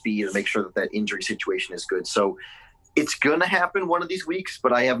fully up to speed and make sure that injury situation is good. So it's gonna happen one of these weeks,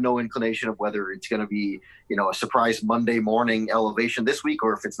 but I have no inclination of whether it's gonna be, a surprise Monday morning elevation this week,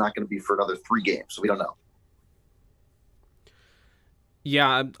 or if it's not gonna be for another 3 games. So we don't know.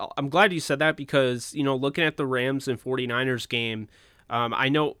 Yeah, I'm glad you said that because, looking at the Rams and 49ers game, I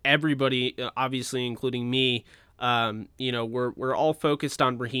know everybody, obviously including me, we're all focused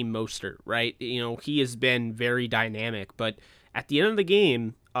on Raheem Mostert, right? He has been very dynamic, but at the end of the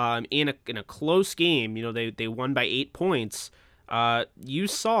game, in a close game, they won by 8 points. You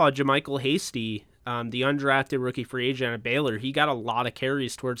saw JaMycal Hasty, the undrafted rookie free agent out of Baylor. He got a lot of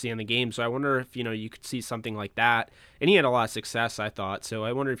carries towards the end of the game, so I wonder if you could see something like that. And he had a lot of success, I thought. So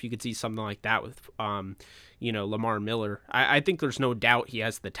I wonder if you could see something like that with Lamar Miller. I think there's no doubt he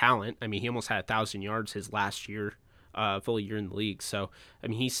has the talent. I mean, he almost had 1,000 yards his last year. Full year in the league. So, I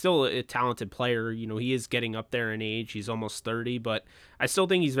mean, he's still a talented player. He is getting up there in age. He's almost 30, but I still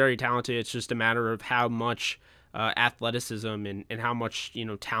think he's very talented. It's just a matter of how much athleticism and how much,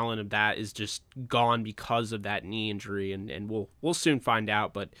 talent of that is just gone because of that knee injury. And we'll soon find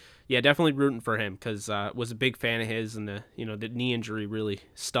out. But yeah, definitely rooting for him because was a big fan of his, and the knee injury really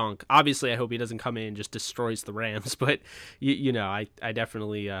stunk. Obviously, I hope he doesn't come in and just destroys the Rams, but I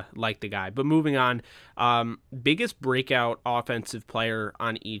definitely like the guy. But moving on, biggest breakout offensive player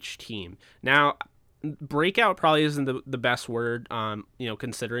on each team. Now, breakout probably isn't the best word,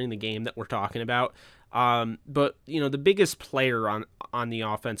 considering the game that we're talking about. But the biggest player on the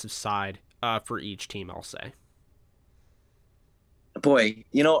offensive side for each team, I'll say. Boy,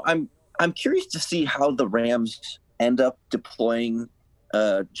 I'm curious to see how the Rams end up deploying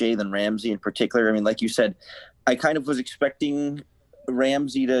Jalen Ramsey in particular. I mean, like you said, I kind of was expecting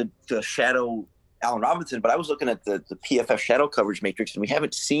Ramsey to shadow Allen Robinson, but I was looking at the PFF shadow coverage matrix, and we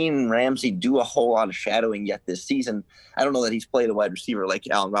haven't seen Ramsey do a whole lot of shadowing yet this season. I don't know that he's played a wide receiver like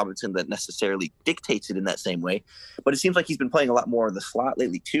Allen Robinson that necessarily dictates it in that same way, but it seems like he's been playing a lot more of the slot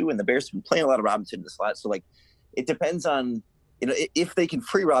lately too, and the Bears have been playing a lot of Robinson in the slot. So, like, it depends on, if they can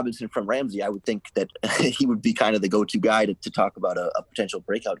free Robinson from Ramsey, I would think that he would be kind of the go-to guy to talk about a potential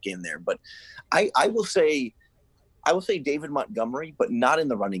breakout game there. But I will say David Montgomery, but not in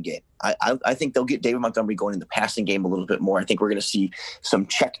the running game. I think they'll get David Montgomery going in the passing game a little bit more. I think we're going to see some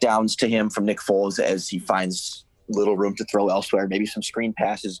check downs to him from Nick Foles as he finds little room to throw elsewhere, maybe some screen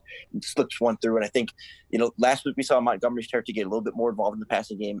passes, slips one through. And I think, last week we saw Montgomery start to get a little bit more involved in the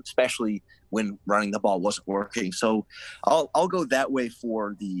passing game, especially when running the ball wasn't working. So I'll go that way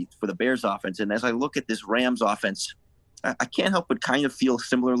for the Bears offense. And as I look at this Rams offense, I can't help but kind of feel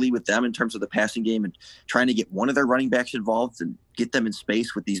similarly with them in terms of the passing game and trying to get one of their running backs involved and get them in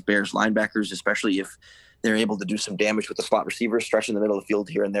space with these Bears linebackers, especially if they're able to do some damage with the slot receivers, stretching the middle of the field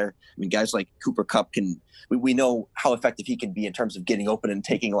here and there. I mean, guys like Cooper Kupp we know how effective he can be in terms of getting open and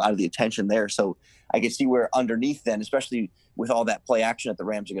taking a lot of the attention there. So I can see where underneath then, especially with all that play action that the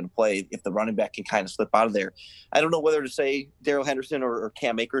Rams are going to play, if the running back can kind of slip out of there. I don't know whether to say Darrell Henderson or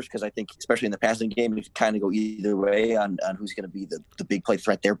Cam Akers, because I think especially in the passing game, it can kind of go either way on who's going to be the big play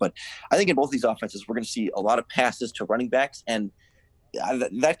threat there. But I think in both these offenses, we're going to see a lot of passes to running backs, and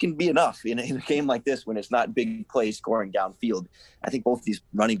that can be enough in a game like this when it's not big plays scoring downfield. I think both of these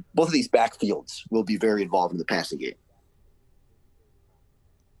backfields will be very involved in the passing game.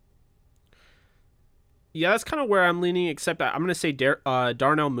 Yeah, that's kind of where I'm leaning, except I'm going to say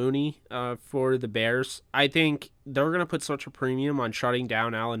Darnell Mooney for the Bears. I think they're going to put such a premium on shutting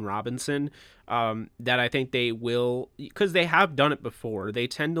down Allen Robinson that I think they will, because they have done it before. They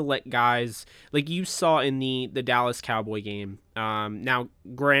tend to let guys, like you saw in the Dallas Cowboy game. Now,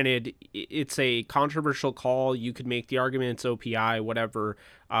 granted, it's a controversial call. You could make the argument it's OPI, whatever,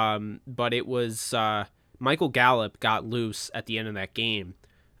 but it was Michael Gallup got loose at the end of that game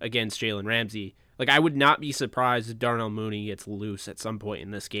against Jalen Ramsey. Like, I would not be surprised if Darnell Mooney gets loose at some point in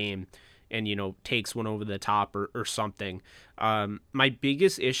this game and, takes one over the top or something. My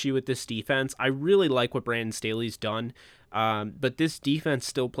biggest issue with this defense, I really like what Brandon Staley's done, but this defense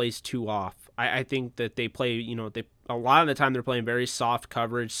still plays too off. I think that they play, a lot of the time they're playing very soft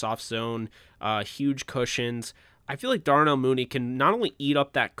coverage, soft zone, huge cushions. I feel like Darnell Mooney can not only eat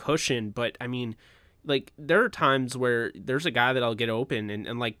up that cushion, but, like, there are times where there's a guy that'll get open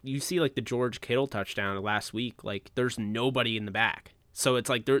and like you see like the George Kittle touchdown last week, like there's nobody in the back. So it's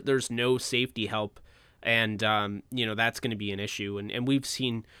like there's no safety help, and that's going to be an issue. And we've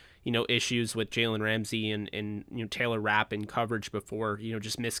seen, issues with Jalen Ramsey and Taylor Rapp in coverage before,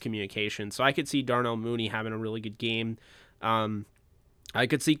 just miscommunication. So I could see Darnell Mooney having a really good game. I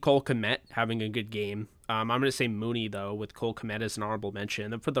could see Cole Kmet having a good game. I'm going to say Mooney though, with Cole Kmet as an honorable mention.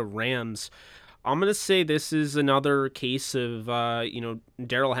 And then for the Rams, I'm going to say this is another case of,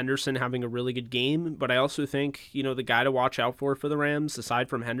 Darrell Henderson having a really good game, but I also think, the guy to watch out for the Rams, aside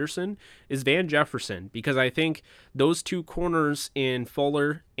from Henderson, is Van Jefferson, because I think those two corners in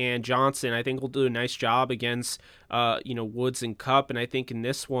Fuller and Johnson, I think will do a nice job against, Woods and Kupp, and I think in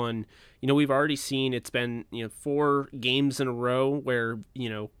this one, we've already seen it's been, 4 games in a row where,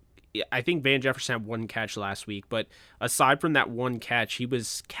 I think Van Jefferson had 1 catch last week, but aside from that 1 catch, he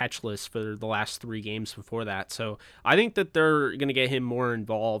was catchless for the last 3 games before that. So I think that they're going to get him more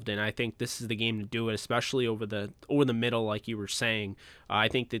involved, and I think this is the game to do it, especially over the middle, like you were saying. I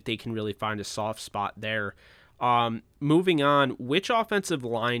think that they can really find a soft spot there. Moving on, which offensive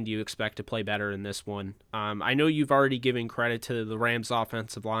line do you expect to play better in this one? I know you've already given credit to the Rams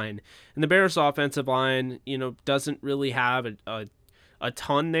offensive line, and the Bears offensive line, doesn't really have a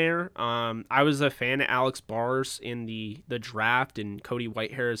ton there. I was a fan of Alex Bars in the draft and Cody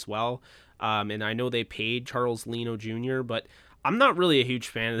Whitehair as well. And I know they paid Charles Leno Jr., but I'm not really a huge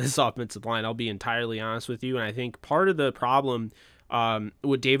fan of this offensive line. I'll be entirely honest with you. And I think part of the problem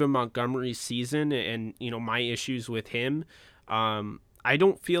with David Montgomery's season and, my issues with him, I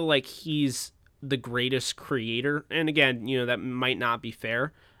don't feel like he's the greatest creator. And again, that might not be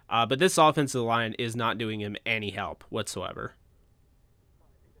fair. But this offensive line is not doing him any help whatsoever.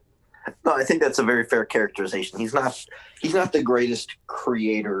 No, I think that's a very fair characterization. He's not the greatest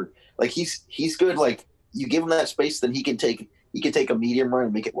creator. Like he's good. Like you give him that space, then he can take a medium run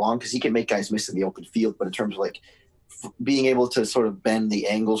and make it long because he can make guys miss in the open field. But in terms of like being able to sort of bend the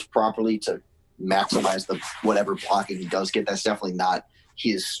angles properly to maximize the whatever blocking he does get. That's definitely not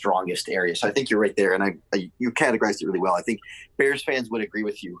his strongest area. So I think you're right there, and you categorized it really well. I think Bears fans would agree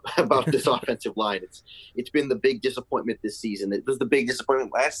with you about this offensive line. It's been the big disappointment this season. It was the big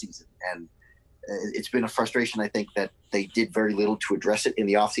disappointment last season, and it's been a frustration, I think, that they did very little to address it in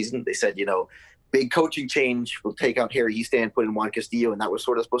the offseason. They said, big coaching change, we'll take out Harry Easton, put in Juan Castillo, and that was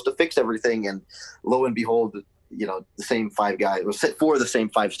sort of supposed to fix everything. And lo and behold, the same five guys, four of the same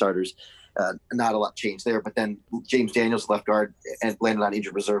five starters. Not a lot changed there. But then James Daniels, left guard, and landed on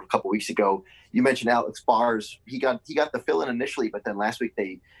injured reserve a couple weeks ago. You mentioned Alex Bars. He got the fill-in initially, but then last week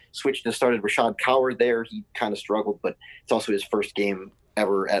they switched and started Rashad Coward there. He kind of struggled, but it's also his first game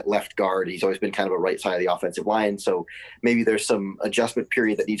ever at left guard. He's always been kind of a right side of the offensive line, so maybe there's some adjustment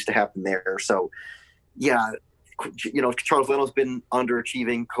period that needs to happen there. So, yeah, Charles Leno's been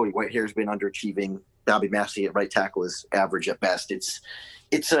underachieving. Cody Whitehair's been underachieving. Bobby Massey at right tackle is average at best.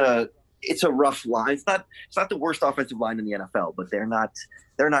 It's a rough line. It's not the worst offensive line in the NFL, but they're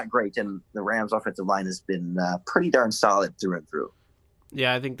not great. And the Rams' offensive line has been pretty darn solid through and through.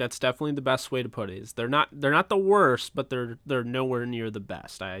 Yeah, I think that's definitely the best way to put it. Is they're not the worst, but they're nowhere near the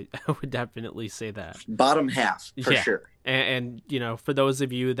best. I would definitely say that. Bottom half for sure. And for those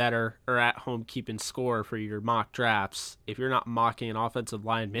of you that are at home keeping score for your mock drafts, if you're not mocking an offensive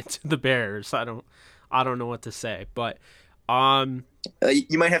lineman to the Bears, I don't know what to say. But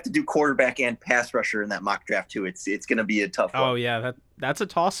you might have to do quarterback and pass rusher in that mock draft too. It's going to be a tough one. Oh yeah, that's a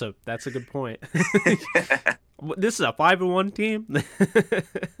toss up. That's a good point. This is a 5-1 team.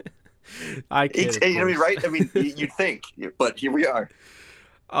 I kid. Right? I mean, you'd think, but here we are.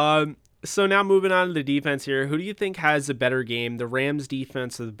 So now moving on to the defense here, who do you think has a better game, the Rams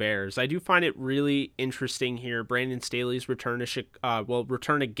defense or the Bears? I do find it really interesting here. Brandon Staley's return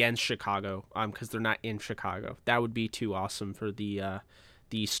against Chicago, because they're not in Chicago. That would be too awesome for the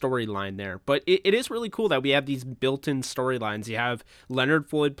storyline there. But it is really cool that we have these built-in storylines. You have Leonard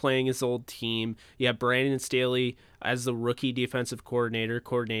Floyd playing his old team. You have Brandon Staley as the rookie defensive coordinator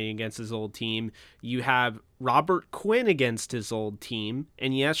coordinating against his old team. You have Robert Quinn against his old team.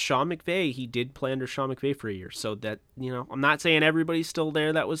 And yes, Sean McVay, he did play under Sean McVay for a year. So that, I'm not saying everybody's still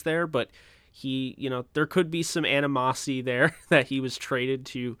there that was there, but he, there could be some animosity there that he was traded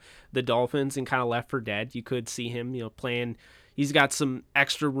to the Dolphins and kind of left for dead. You could see him, playing. He's got some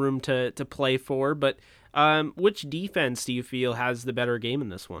extra room to play for, but which defense do you feel has the better game in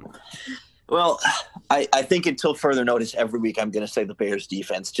this one? Well, I think until further notice, every week I'm going to say the Bears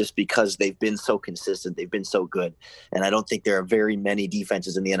defense, just because they've been so consistent. They've been so good. And I don't think there are very many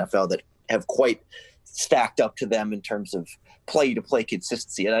defenses in the NFL that have quite stacked up to them in terms of play-to-play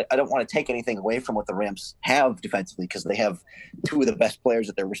consistency. And I don't want to take anything away from what the Rams have defensively, because they have two of the best players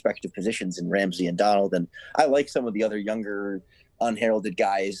at their respective positions in Ramsey and Donald. And I like some of the other younger, unheralded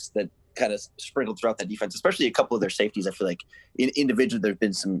guys that kind of sprinkled throughout that defense, especially a couple of their safeties. I feel like individually there have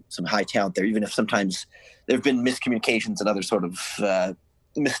been some high talent there, even if sometimes there have been miscommunications and other sort of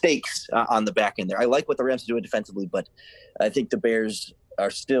mistakes on the back end there. I like what the Rams are doing defensively, but I think the Bears are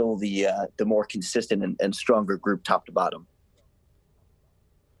still the more consistent and stronger group top to bottom.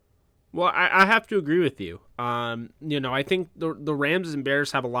 Well, I have to agree with you. I think the Rams and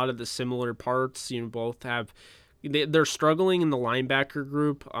Bears have a lot of the similar parts. Both have they're struggling in the linebacker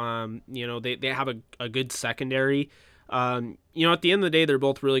group. They have a good secondary. At the end of the day, they're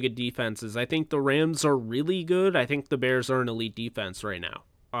both really good defenses. I think the Rams are really good. I think the Bears are an elite defense right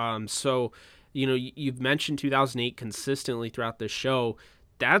now. So, you've mentioned 2008 consistently throughout this show.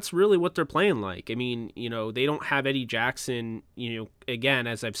 That's really what they're playing like. I mean, they don't have Eddie Jackson. Again,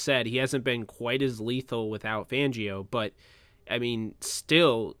 as I've said, he hasn't been quite as lethal without Fangio, but I mean,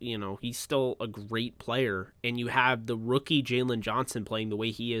 still, he's still a great player. And you have the rookie Jalen Johnson playing the way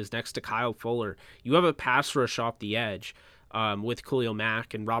he is next to Kyle Fuller. You have a pass rush off the edge with Khalil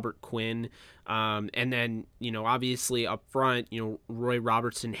Mack and Robert Quinn. And then, obviously up front, Roy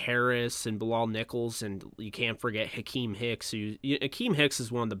Robertson Harris and Bilal Nichols, and you can't forget Hakeem Hicks. Hakeem Hicks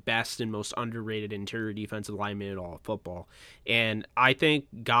is one of the best and most underrated interior defensive linemen in all of football. And I thank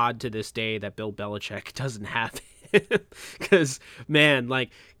God to this day that Bill Belichick doesn't have him. Because, man,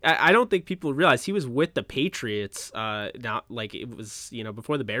 I don't think people realize he was with the Patriots, not like it was,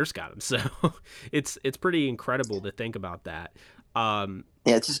 before the Bears got him. So it's pretty incredible to think about that.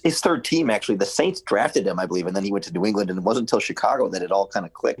 Yeah, it's his third team, actually. The Saints drafted him, I believe, and then he went to New England, and it wasn't until Chicago that it all kind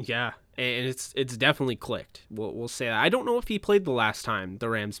of clicked. Yeah, and it's definitely clicked. We'll say that. I don't know if he played the last time the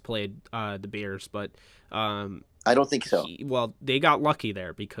Rams played the Bears, but I don't think so. They got lucky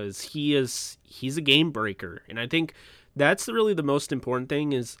there because he's a game breaker, and I think that's really the most important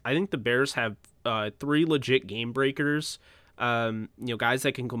thing. Is I think the Bears have 3 legit game breakers Guys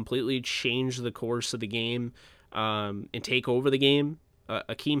that can completely change the course of the game and take over the game.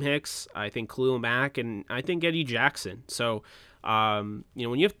 Akeem Hicks, I think Khalil Mack, and I think Eddie Jackson. So, when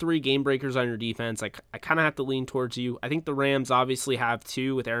you have 3 game breakers on your defense, I kind of have to lean towards you. I think the Rams obviously have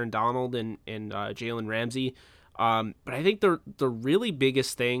 2 with Aaron Donald and Jalen Ramsey. But I think the really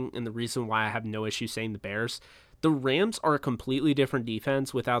biggest thing, and the reason why I have no issue saying the Bears, the Rams are a completely different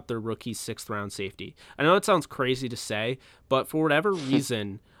defense without their rookie 6th-round safety. I know it sounds crazy to say, but for whatever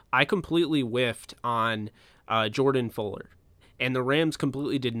reason, I completely whiffed on Jordan Fuller. And the Rams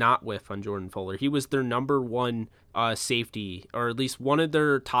completely did not whiff on Jordan Fuller. He was their number 1 safety, or at least one of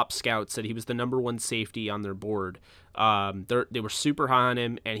their top scouts said he was the number 1 safety on their board. They were super high on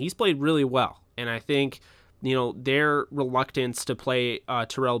him, and he's played really well. And I think, their reluctance to play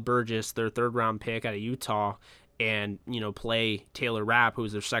Terrell Burgess, their 3rd-round pick out of Utah, and, play Taylor Rapp, who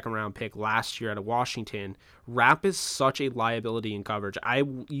was their 2nd-round pick last year out of Washington. Rapp is such a liability in coverage.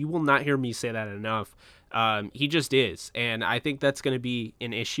 You will not hear me say that enough. He just is. And I think that's going to be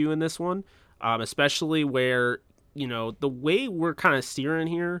an issue in this one, especially where, the way we're kind of steering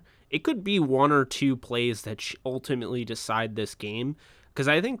here, it could be 1 or 2 plays that ultimately decide this game, because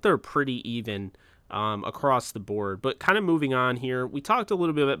I think they're pretty even across the board. But kind of moving on here, we talked a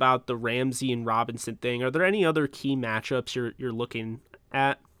little bit about the Ramsey and Robinson thing. Are there any other key matchups you're looking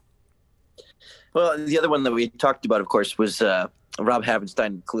at? Well, the other one that we talked about, of course, was Rob Havenstein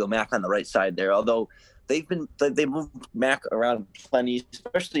and Khalil Mack on the right side there. Although they moved Mack around plenty,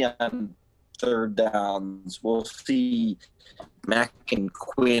 especially on 3rd downs. We'll see Mack and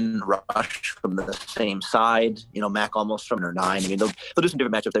Quinn rush from the same side. Mack almost from their 9. I mean, they'll do some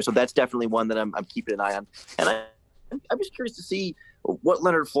different matchups there. So that's definitely one that I'm keeping an eye on. And I'm just curious to see what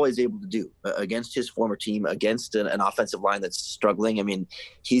Leonard Floyd is able to do against his former team, against an offensive line that's struggling. I mean,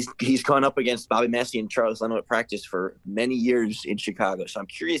 he's gone up against Bobby Massey and Charles Leno at practice for many years in Chicago. So I'm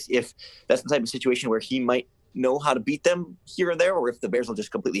curious if that's the type of situation where he might know how to beat them here and there, or if the Bears will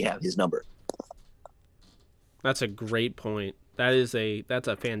just completely have his number. That's a great point. That's a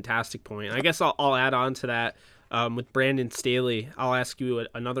fantastic point. I guess I'll add on to that with Brandon Staley. I'll ask you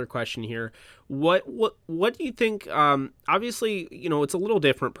another question here. What do you think? Obviously, it's a little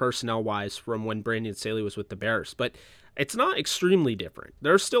different personnel wise from when Brandon Staley was with the Bears, but it's not extremely different.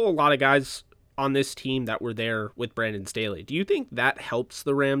 There's still a lot of guys on this team that were there with Brandon Staley. Do you think that helps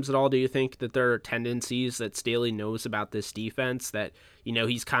the Rams at all? Do you think that there are tendencies that Staley knows about this defense that,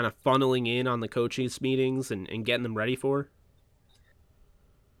 he's kind of funneling in on the coaching meetings and getting them ready for?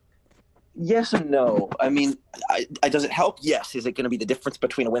 Yes and no. I mean, does it help? Yes. Is it going to be the difference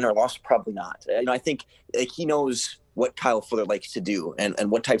between a win or a loss? Probably not. I think he knows what Kyle Fuller likes to do and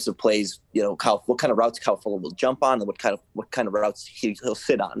what types of plays, what kind of routes Kyle Fuller will jump on and what kind of routes he'll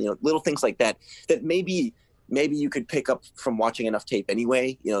sit on, little things like that maybe you could pick up from watching enough tape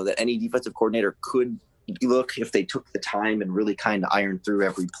anyway, that any defensive coordinator could look if they took the time and really kind of ironed through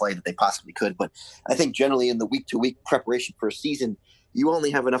every play that they possibly could. But I think generally in the week-to-week preparation for a season, you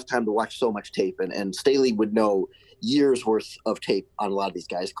only have enough time to watch so much tape, and Staley would know years worth of tape on a lot of these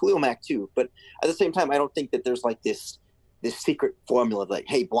guys. Khalil Mack too, but at the same time, I don't think that there's like this secret formula of like,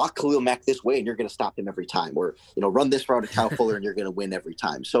 hey, block Khalil Mack this way and you're going to stop him every time, or run this route at Kyle Fuller and you're going to win every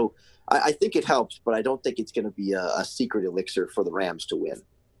time. So I think it helps, but I don't think it's going to be a secret elixir for the Rams to win.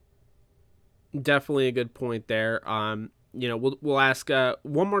 Definitely a good point there. We'll ask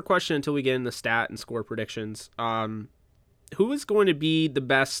one more question until we get in the stat and score predictions. Who is going to be the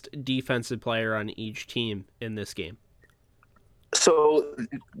best defensive player on each team in this game? So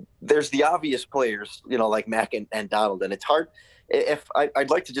there's the obvious players, like Mack and Donald, and it's hard. If I'd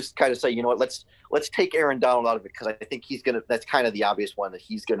like to just kind of say, let's take Aaron Donald out of it, because I think that's kind of the obvious one, that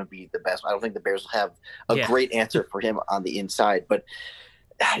he's gonna be the best. I don't think the Bears will have a great answer for him on the inside, but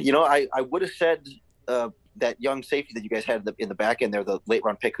I would have said that young safety that you guys had in the back end there, the late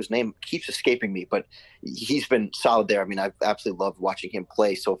round pick whose name keeps escaping me, but he's been solid there. I mean, I've absolutely loved watching him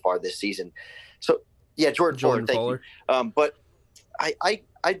play so far this season. So yeah, Jordan Fuller. Thank you. But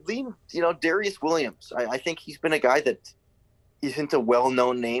I'd lean, Darius Williams. I think he's been a guy that isn't a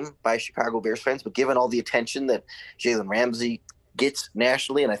well-known name by Chicago Bears fans, but given all the attention that Jalen Ramsey gets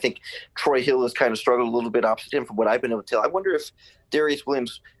nationally, and I think Troy Hill has kind of struggled a little bit opposite him from what I've been able to tell. I wonder if Darius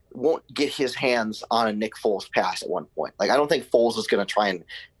Williams won't get his hands on a Nick Foles pass at one point. Like, I don't think Foles is going to try and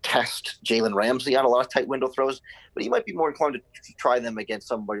test Jalen Ramsey on a lot of tight window throws, but he might be more inclined to try them against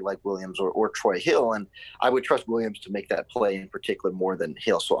somebody like Williams or Troy Hill. And I would trust Williams to make that play in particular more than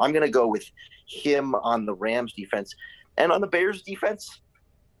Hill. So I'm going to go with him on the Rams defense. And on the Bears defense,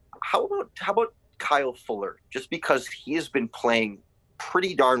 how about Kyle Fuller? Just because he has been playing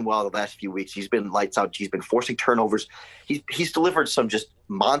pretty darn well the last few weeks. He's been lights out. He's been forcing turnovers. He's delivered some just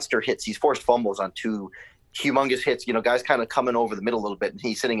monster hits. He's forced fumbles on 2 humongous hits. Guys kind of coming over the middle a little bit, and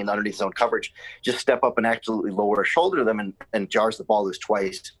he's sitting in underneath zone coverage. Just step up and absolutely lower a shoulder to them and jars the ball loose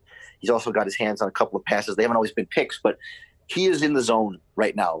twice. He's also got his hands on a couple of passes. They haven't always been picks, but he is in the zone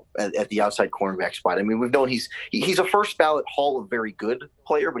right now at the outside cornerback spot. I mean, we've known he's a first ballot Hall of Very Good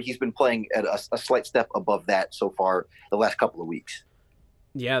player, but he's been playing at a slight step above that so far the last couple of weeks.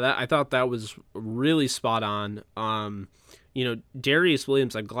 Yeah, I thought that was really spot on. Darius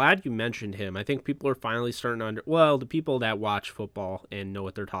Williams, I'm glad you mentioned him. I think people are finally starting to the people that watch football and know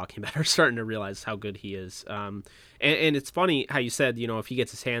what they're talking about are starting to realize how good he is. And it's funny how you said, if he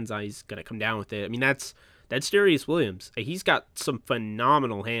gets his hands on, he's going to come down with it. I mean, that's Darius Williams. He's got some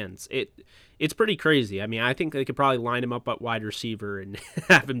phenomenal hands. It's pretty crazy. I mean, I think they could probably line him up at wide receiver and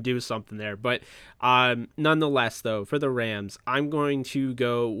have him do something there. But nonetheless, though, for the Rams, I'm going to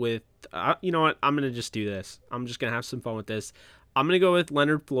go with, you know what? I'm going to just do this. I'm just going to have some fun with this. I'm going to go with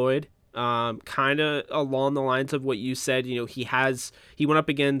Leonard Floyd. Kind of along the lines of what you said. He went up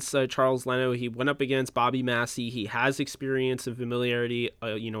against Charles Leno. He went up against Bobby Massey. He has experience and familiarity,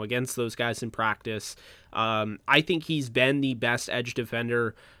 against those guys in practice. I think he's been the best edge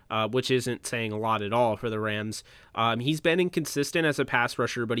defender, which isn't saying a lot at all for the Rams. He's been inconsistent as a pass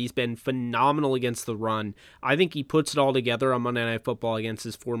rusher, but he's been phenomenal against the run. I think he puts it all together on Monday Night Football against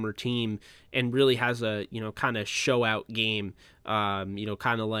his former team and really has a, kind of show out game.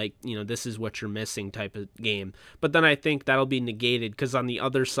 Kind of like, this is what you're missing type of game. But then I think that'll be negated because on the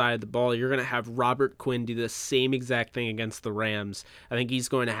other side of the ball, you're going to have Robert Quinn do the same exact thing against the Rams. I think he's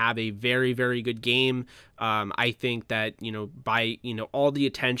going to have a very, very good game. I think that, by, all the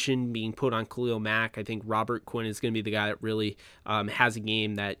attention being put on Khalil Mack, I think Robert Quinn is going to be the guy that really has a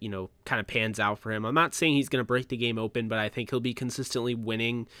game that, kind of pans out for him. I'm not saying he's going to break the game open, but I think he'll be consistently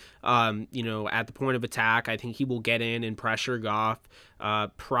winning, at the point of attack. I think he will get in and pressure Goff.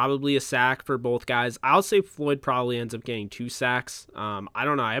 Probably a sack for both guys. I'll say Floyd probably ends up getting 2 sacks. I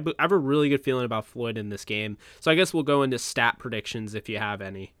don't know. I have a really good feeling about Floyd in this game. So I guess we'll go into stat predictions if you have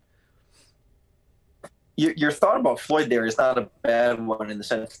any. Your thought about Floyd there is not a bad one in the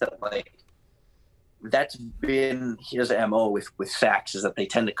sense that, that's been his MO with sacks, is that they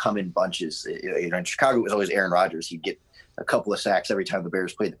tend to come in bunches. In Chicago, it was always Aaron Rodgers. He'd get a couple of sacks every time the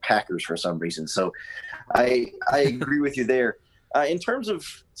Bears played the Packers for some reason. So I agree with you there. In terms of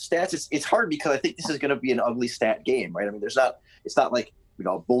stats, it's hard because I think this is going to be an ugly stat game, right? I mean, it's not like,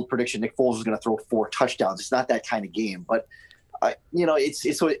 a bold prediction Nick Foles is going to throw 4 touchdowns. It's not that kind of game, but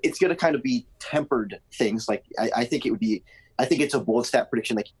it's going to kind of be tempered things. Like I think it's a bold stat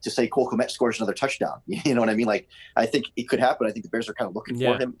prediction, like to say Cole Kmet scores another touchdown. You know what I mean? Like, I think it could happen. I think the Bears are kind of looking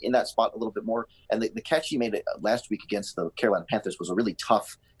for him in that spot a little bit more. And the catch he made last week against the Carolina Panthers was a really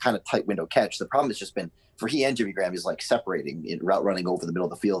tough, kind of tight window catch. The problem has just been for he and Jimmy Graham is separating in route running over the middle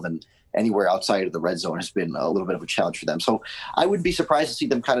of the field, and anywhere outside of the red zone has been a little bit of a challenge for them. So I would be surprised to see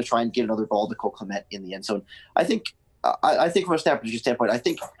them kind of try and get another ball to Cole Kmet in the end zone. I think from a stat prediction standpoint, I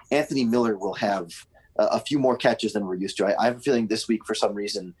think Anthony Miller will have a few more catches than we're used to. I have a feeling this week, for some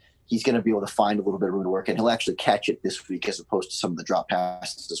reason, he's going to be able to find a little bit of room to work, and he'll actually catch it this week as opposed to some of the drop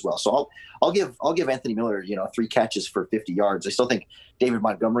passes as well. So I'll give Anthony Miller, 3 catches for 50 yards. I still think David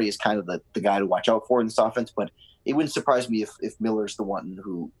Montgomery is kind of the guy to watch out for in this offense, but it wouldn't surprise me if Miller's the one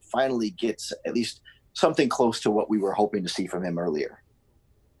who finally gets at least something close to what we were hoping to see from him earlier.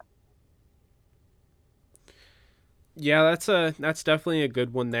 Yeah, that's definitely a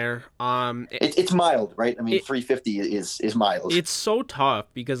good one there. It's mild, right? I mean, 350 is mild. It's so tough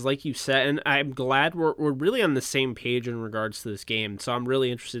because, like you said, and I'm glad we're really on the same page in regards to this game. So I'm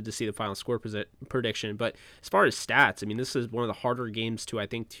really interested to see the final score prediction. But as far as stats, I mean, this is one of the harder games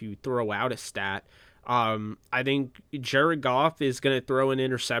to throw out a stat. I think Jared Goff is going to throw an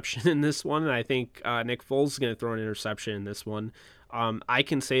interception in this one, and I think Nick Foles is going to throw an interception in this one. I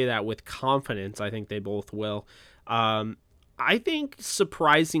can say that with confidence. I think they both will. I think,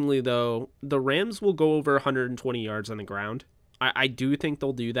 surprisingly, though, the Rams will go over 120 yards on the ground. I do think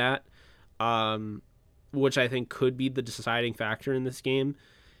they'll do that, which I think could be the deciding factor in this game.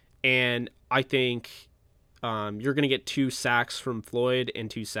 And I think you're going to get 2 sacks from Floyd and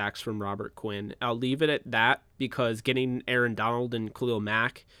 2 sacks from Robert Quinn. I'll leave it at that because getting Aaron Donald and Khalil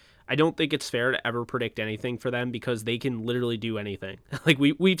Mack, I don't think it's fair to ever predict anything for them because they can literally do anything. Like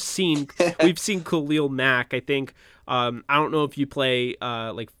we've seen Khalil Mack. I think I don't know if you play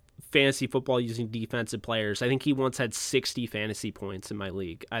fantasy football using defensive players. I think he once had 60 fantasy points in my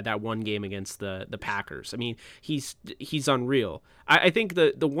league that one game against the Packers. I mean, he's unreal. I think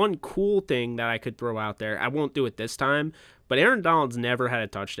the one cool thing that I could throw out there, I won't do it this time, but Aaron Donald's never had a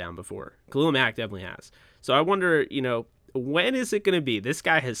touchdown before. Khalil Mack definitely has. So I wonder, when is it going to be? This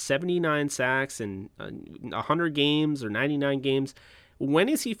guy has 79 sacks in 100 games or 99 games. When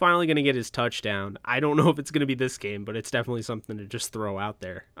is he finally going to get his touchdown? I don't know if it's going to be this game, but it's definitely something to just throw out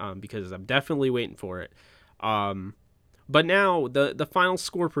there because I'm definitely waiting for it. But now the final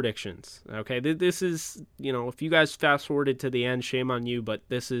score predictions. Okay, this is, if you guys fast forwarded to the end, shame on you, but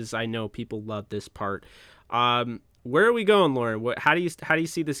this is, I know people love this part. Where are we going, Lauren? How do you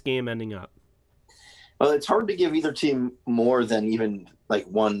see this game ending up? Well, it's hard to give either team more than even like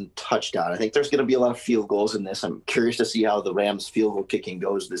one touchdown. I think there's going to be a lot of field goals in this. I'm curious to see how the Rams field goal kicking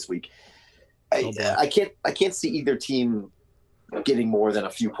goes this week. I can't see either team getting more than a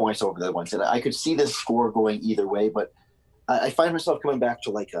few points over the ones. And I could see this score going either way, but I find myself coming back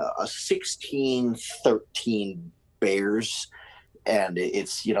to like a 16-13 Bears. And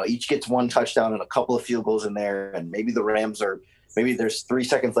it's, each gets one touchdown and a couple of field goals in there. And maybe the Rams maybe there's 3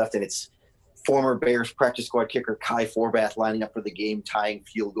 seconds left and it's former Bears practice squad kicker Kai Forbath lining up for the game-tying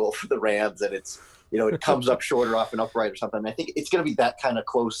field goal for the Rams, and it's it comes up short or off an upright or something. I think it's going to be that kind of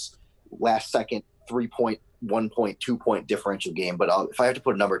close, last-second 3-point, 1-point, 2-point differential game. But if I have to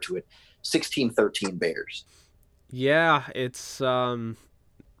put a number to it, 16-13 Bears. Yeah, it's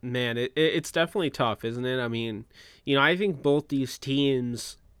it's definitely tough, isn't it? I mean, I think both these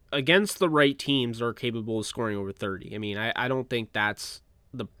teams against the right teams are capable of scoring over 30. I mean, I don't think that's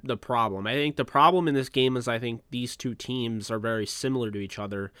the problem. I think the problem in this game is I think these two teams are very similar to each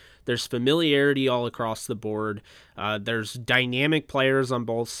other. There's familiarity all across the board. There's dynamic players on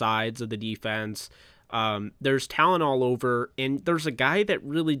both sides of the defense. There's talent all over, and there's a guy that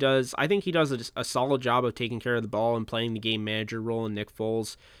really does, I think he does a solid job of taking care of the ball and playing the game manager role in Nick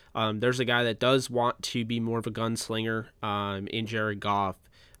Foles. There's a guy that does want to be more of a gunslinger in Jared Goff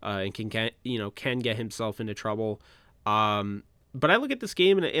and can get himself into trouble. But I look at this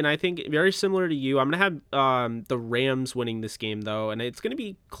game, and I think very similar to you. I'm going to have the Rams winning this game, though, and it's going to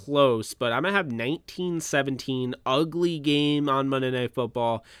be close, but I'm going to have 19-17, ugly game on Monday Night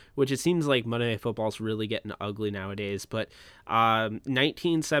Football, which it seems like Monday Night Football is really getting ugly nowadays. But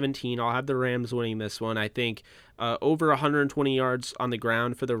 19-17, I'll have the Rams winning this one. I think over 120 yards on the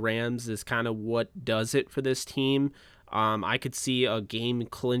ground for the Rams is kind of what does it for this team. I could see a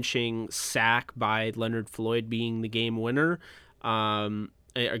game-clinching sack by Leonard Floyd being the game winner. A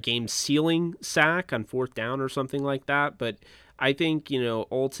game-sealing sack on 4th down or something like that. But I think,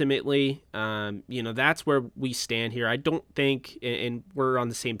 ultimately, that's where we stand here. I don't think, and we're on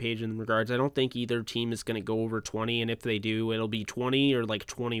the same page in regards, I don't think either team is going to go over 20, and if they do, it'll be 20 or like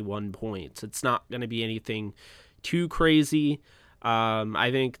 21 points. It's not going to be anything too crazy. I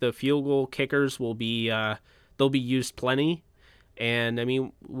think the field goal kickers will be, they'll be used plenty. And, I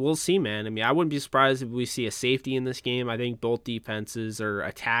mean, we'll see, man. I mean, I wouldn't be surprised if we see a safety in this game. I think both defenses are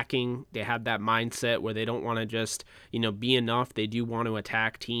attacking. They have that mindset where they don't want to just, be enough. They do want to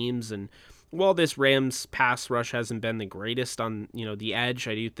attack teams. And while this Rams pass rush hasn't been the greatest on, the edge,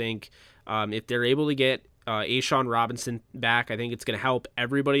 I do think if they're able to get A'Shawn Robinson back, I think it's going to help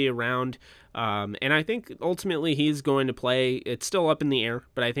everybody around. And I think ultimately he's going to play. It's still up in the air,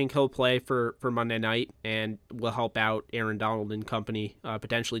 but I think he'll play for Monday night and will help out Aaron Donald and company,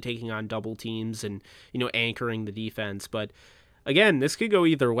 potentially taking on double teams and, anchoring the defense. But again, this could go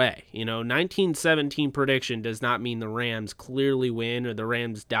either way. 19-17 prediction does not mean the Rams clearly win or the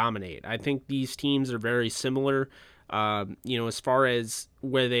Rams dominate. I think these teams are very similar. As far as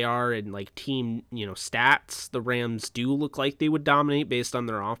where they are in like team, stats, the Rams do look like they would dominate based on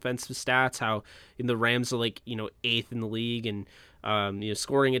their offensive stats. How the Rams are like, 8th in the league and,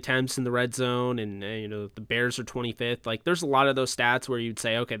 scoring attempts in the red zone and, the Bears are 25th. Like there's a lot of those stats where you'd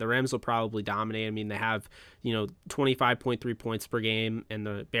say, okay, the Rams will probably dominate. I mean, they have, 25.3 points per game and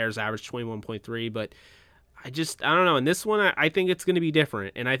the Bears average 21.3, but I don't know. In this one, I think it's going to be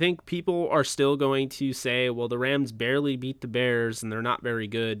different. And I think people are still going to say, well, the Rams barely beat the Bears and they're not very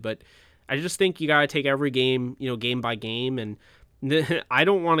good. But I just think you got to take every game, game by game. And I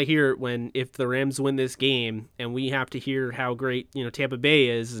don't want to hear it if the Rams win this game and we have to hear how great, Tampa Bay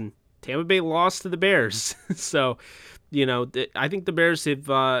is. And Tampa Bay lost to the Bears. So, I think the Bears have,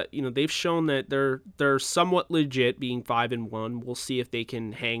 they've shown that they're somewhat legit being 5-1. We'll see if they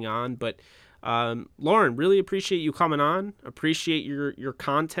can hang on. But Lauren, really appreciate you coming on. Appreciate your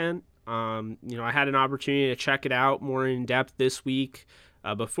content. I had an opportunity to check it out more in depth this week.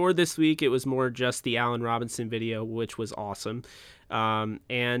 Before this week, it was more just the Allen Robinson video, which was awesome.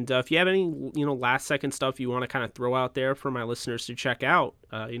 And if you have any, last second stuff you want to kind of throw out there for my listeners to check out,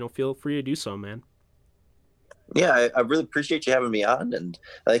 feel free to do so, man. Yeah, I really appreciate you having me on. And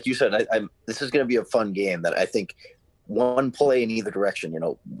like you said, this is going to be a fun game that I think one play in either direction,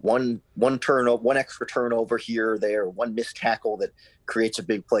 one turnover, one extra turnover here or there, one missed tackle that creates a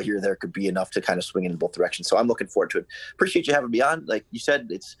big play here or there could be enough to kind of swing in both directions. So I'm looking forward to it. Appreciate you having me on. Like you said,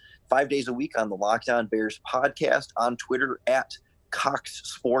 it's 5 days a week on the Locked On Bears podcast, on Twitter at Cox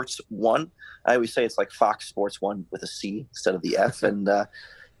Sports 1. I always say it's like Fox Sports 1 with a C instead of the F. And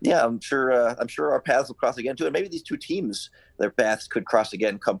yeah, I'm sure our paths will cross again too. And maybe these two teams, their paths could cross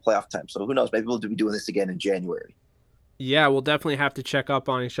again come playoff time. So who knows? Maybe we'll be doing this again in January. Yeah, we'll definitely have to check up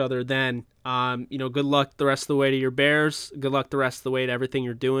on each other then. Good luck the rest of the way to your Bears. Good luck the rest of the way to everything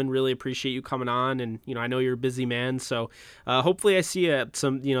you're doing. Really appreciate you coming on. And, I know you're a busy man. So hopefully I see you at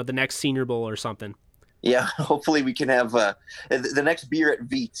some, the next Senior Bowl or something. Yeah, hopefully we can have the next beer at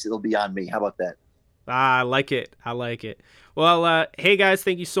Veets. It'll be on me. How about that? I like it. Well, hey guys,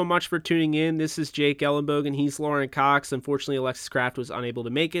 thank you so much for tuning in. This is Jake Ellenbogen. He's Lauren Cox. Unfortunately, Alexis Kraft was unable to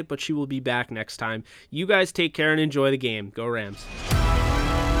make it, but she will be back next time. You guys take care and enjoy the game. Go Rams.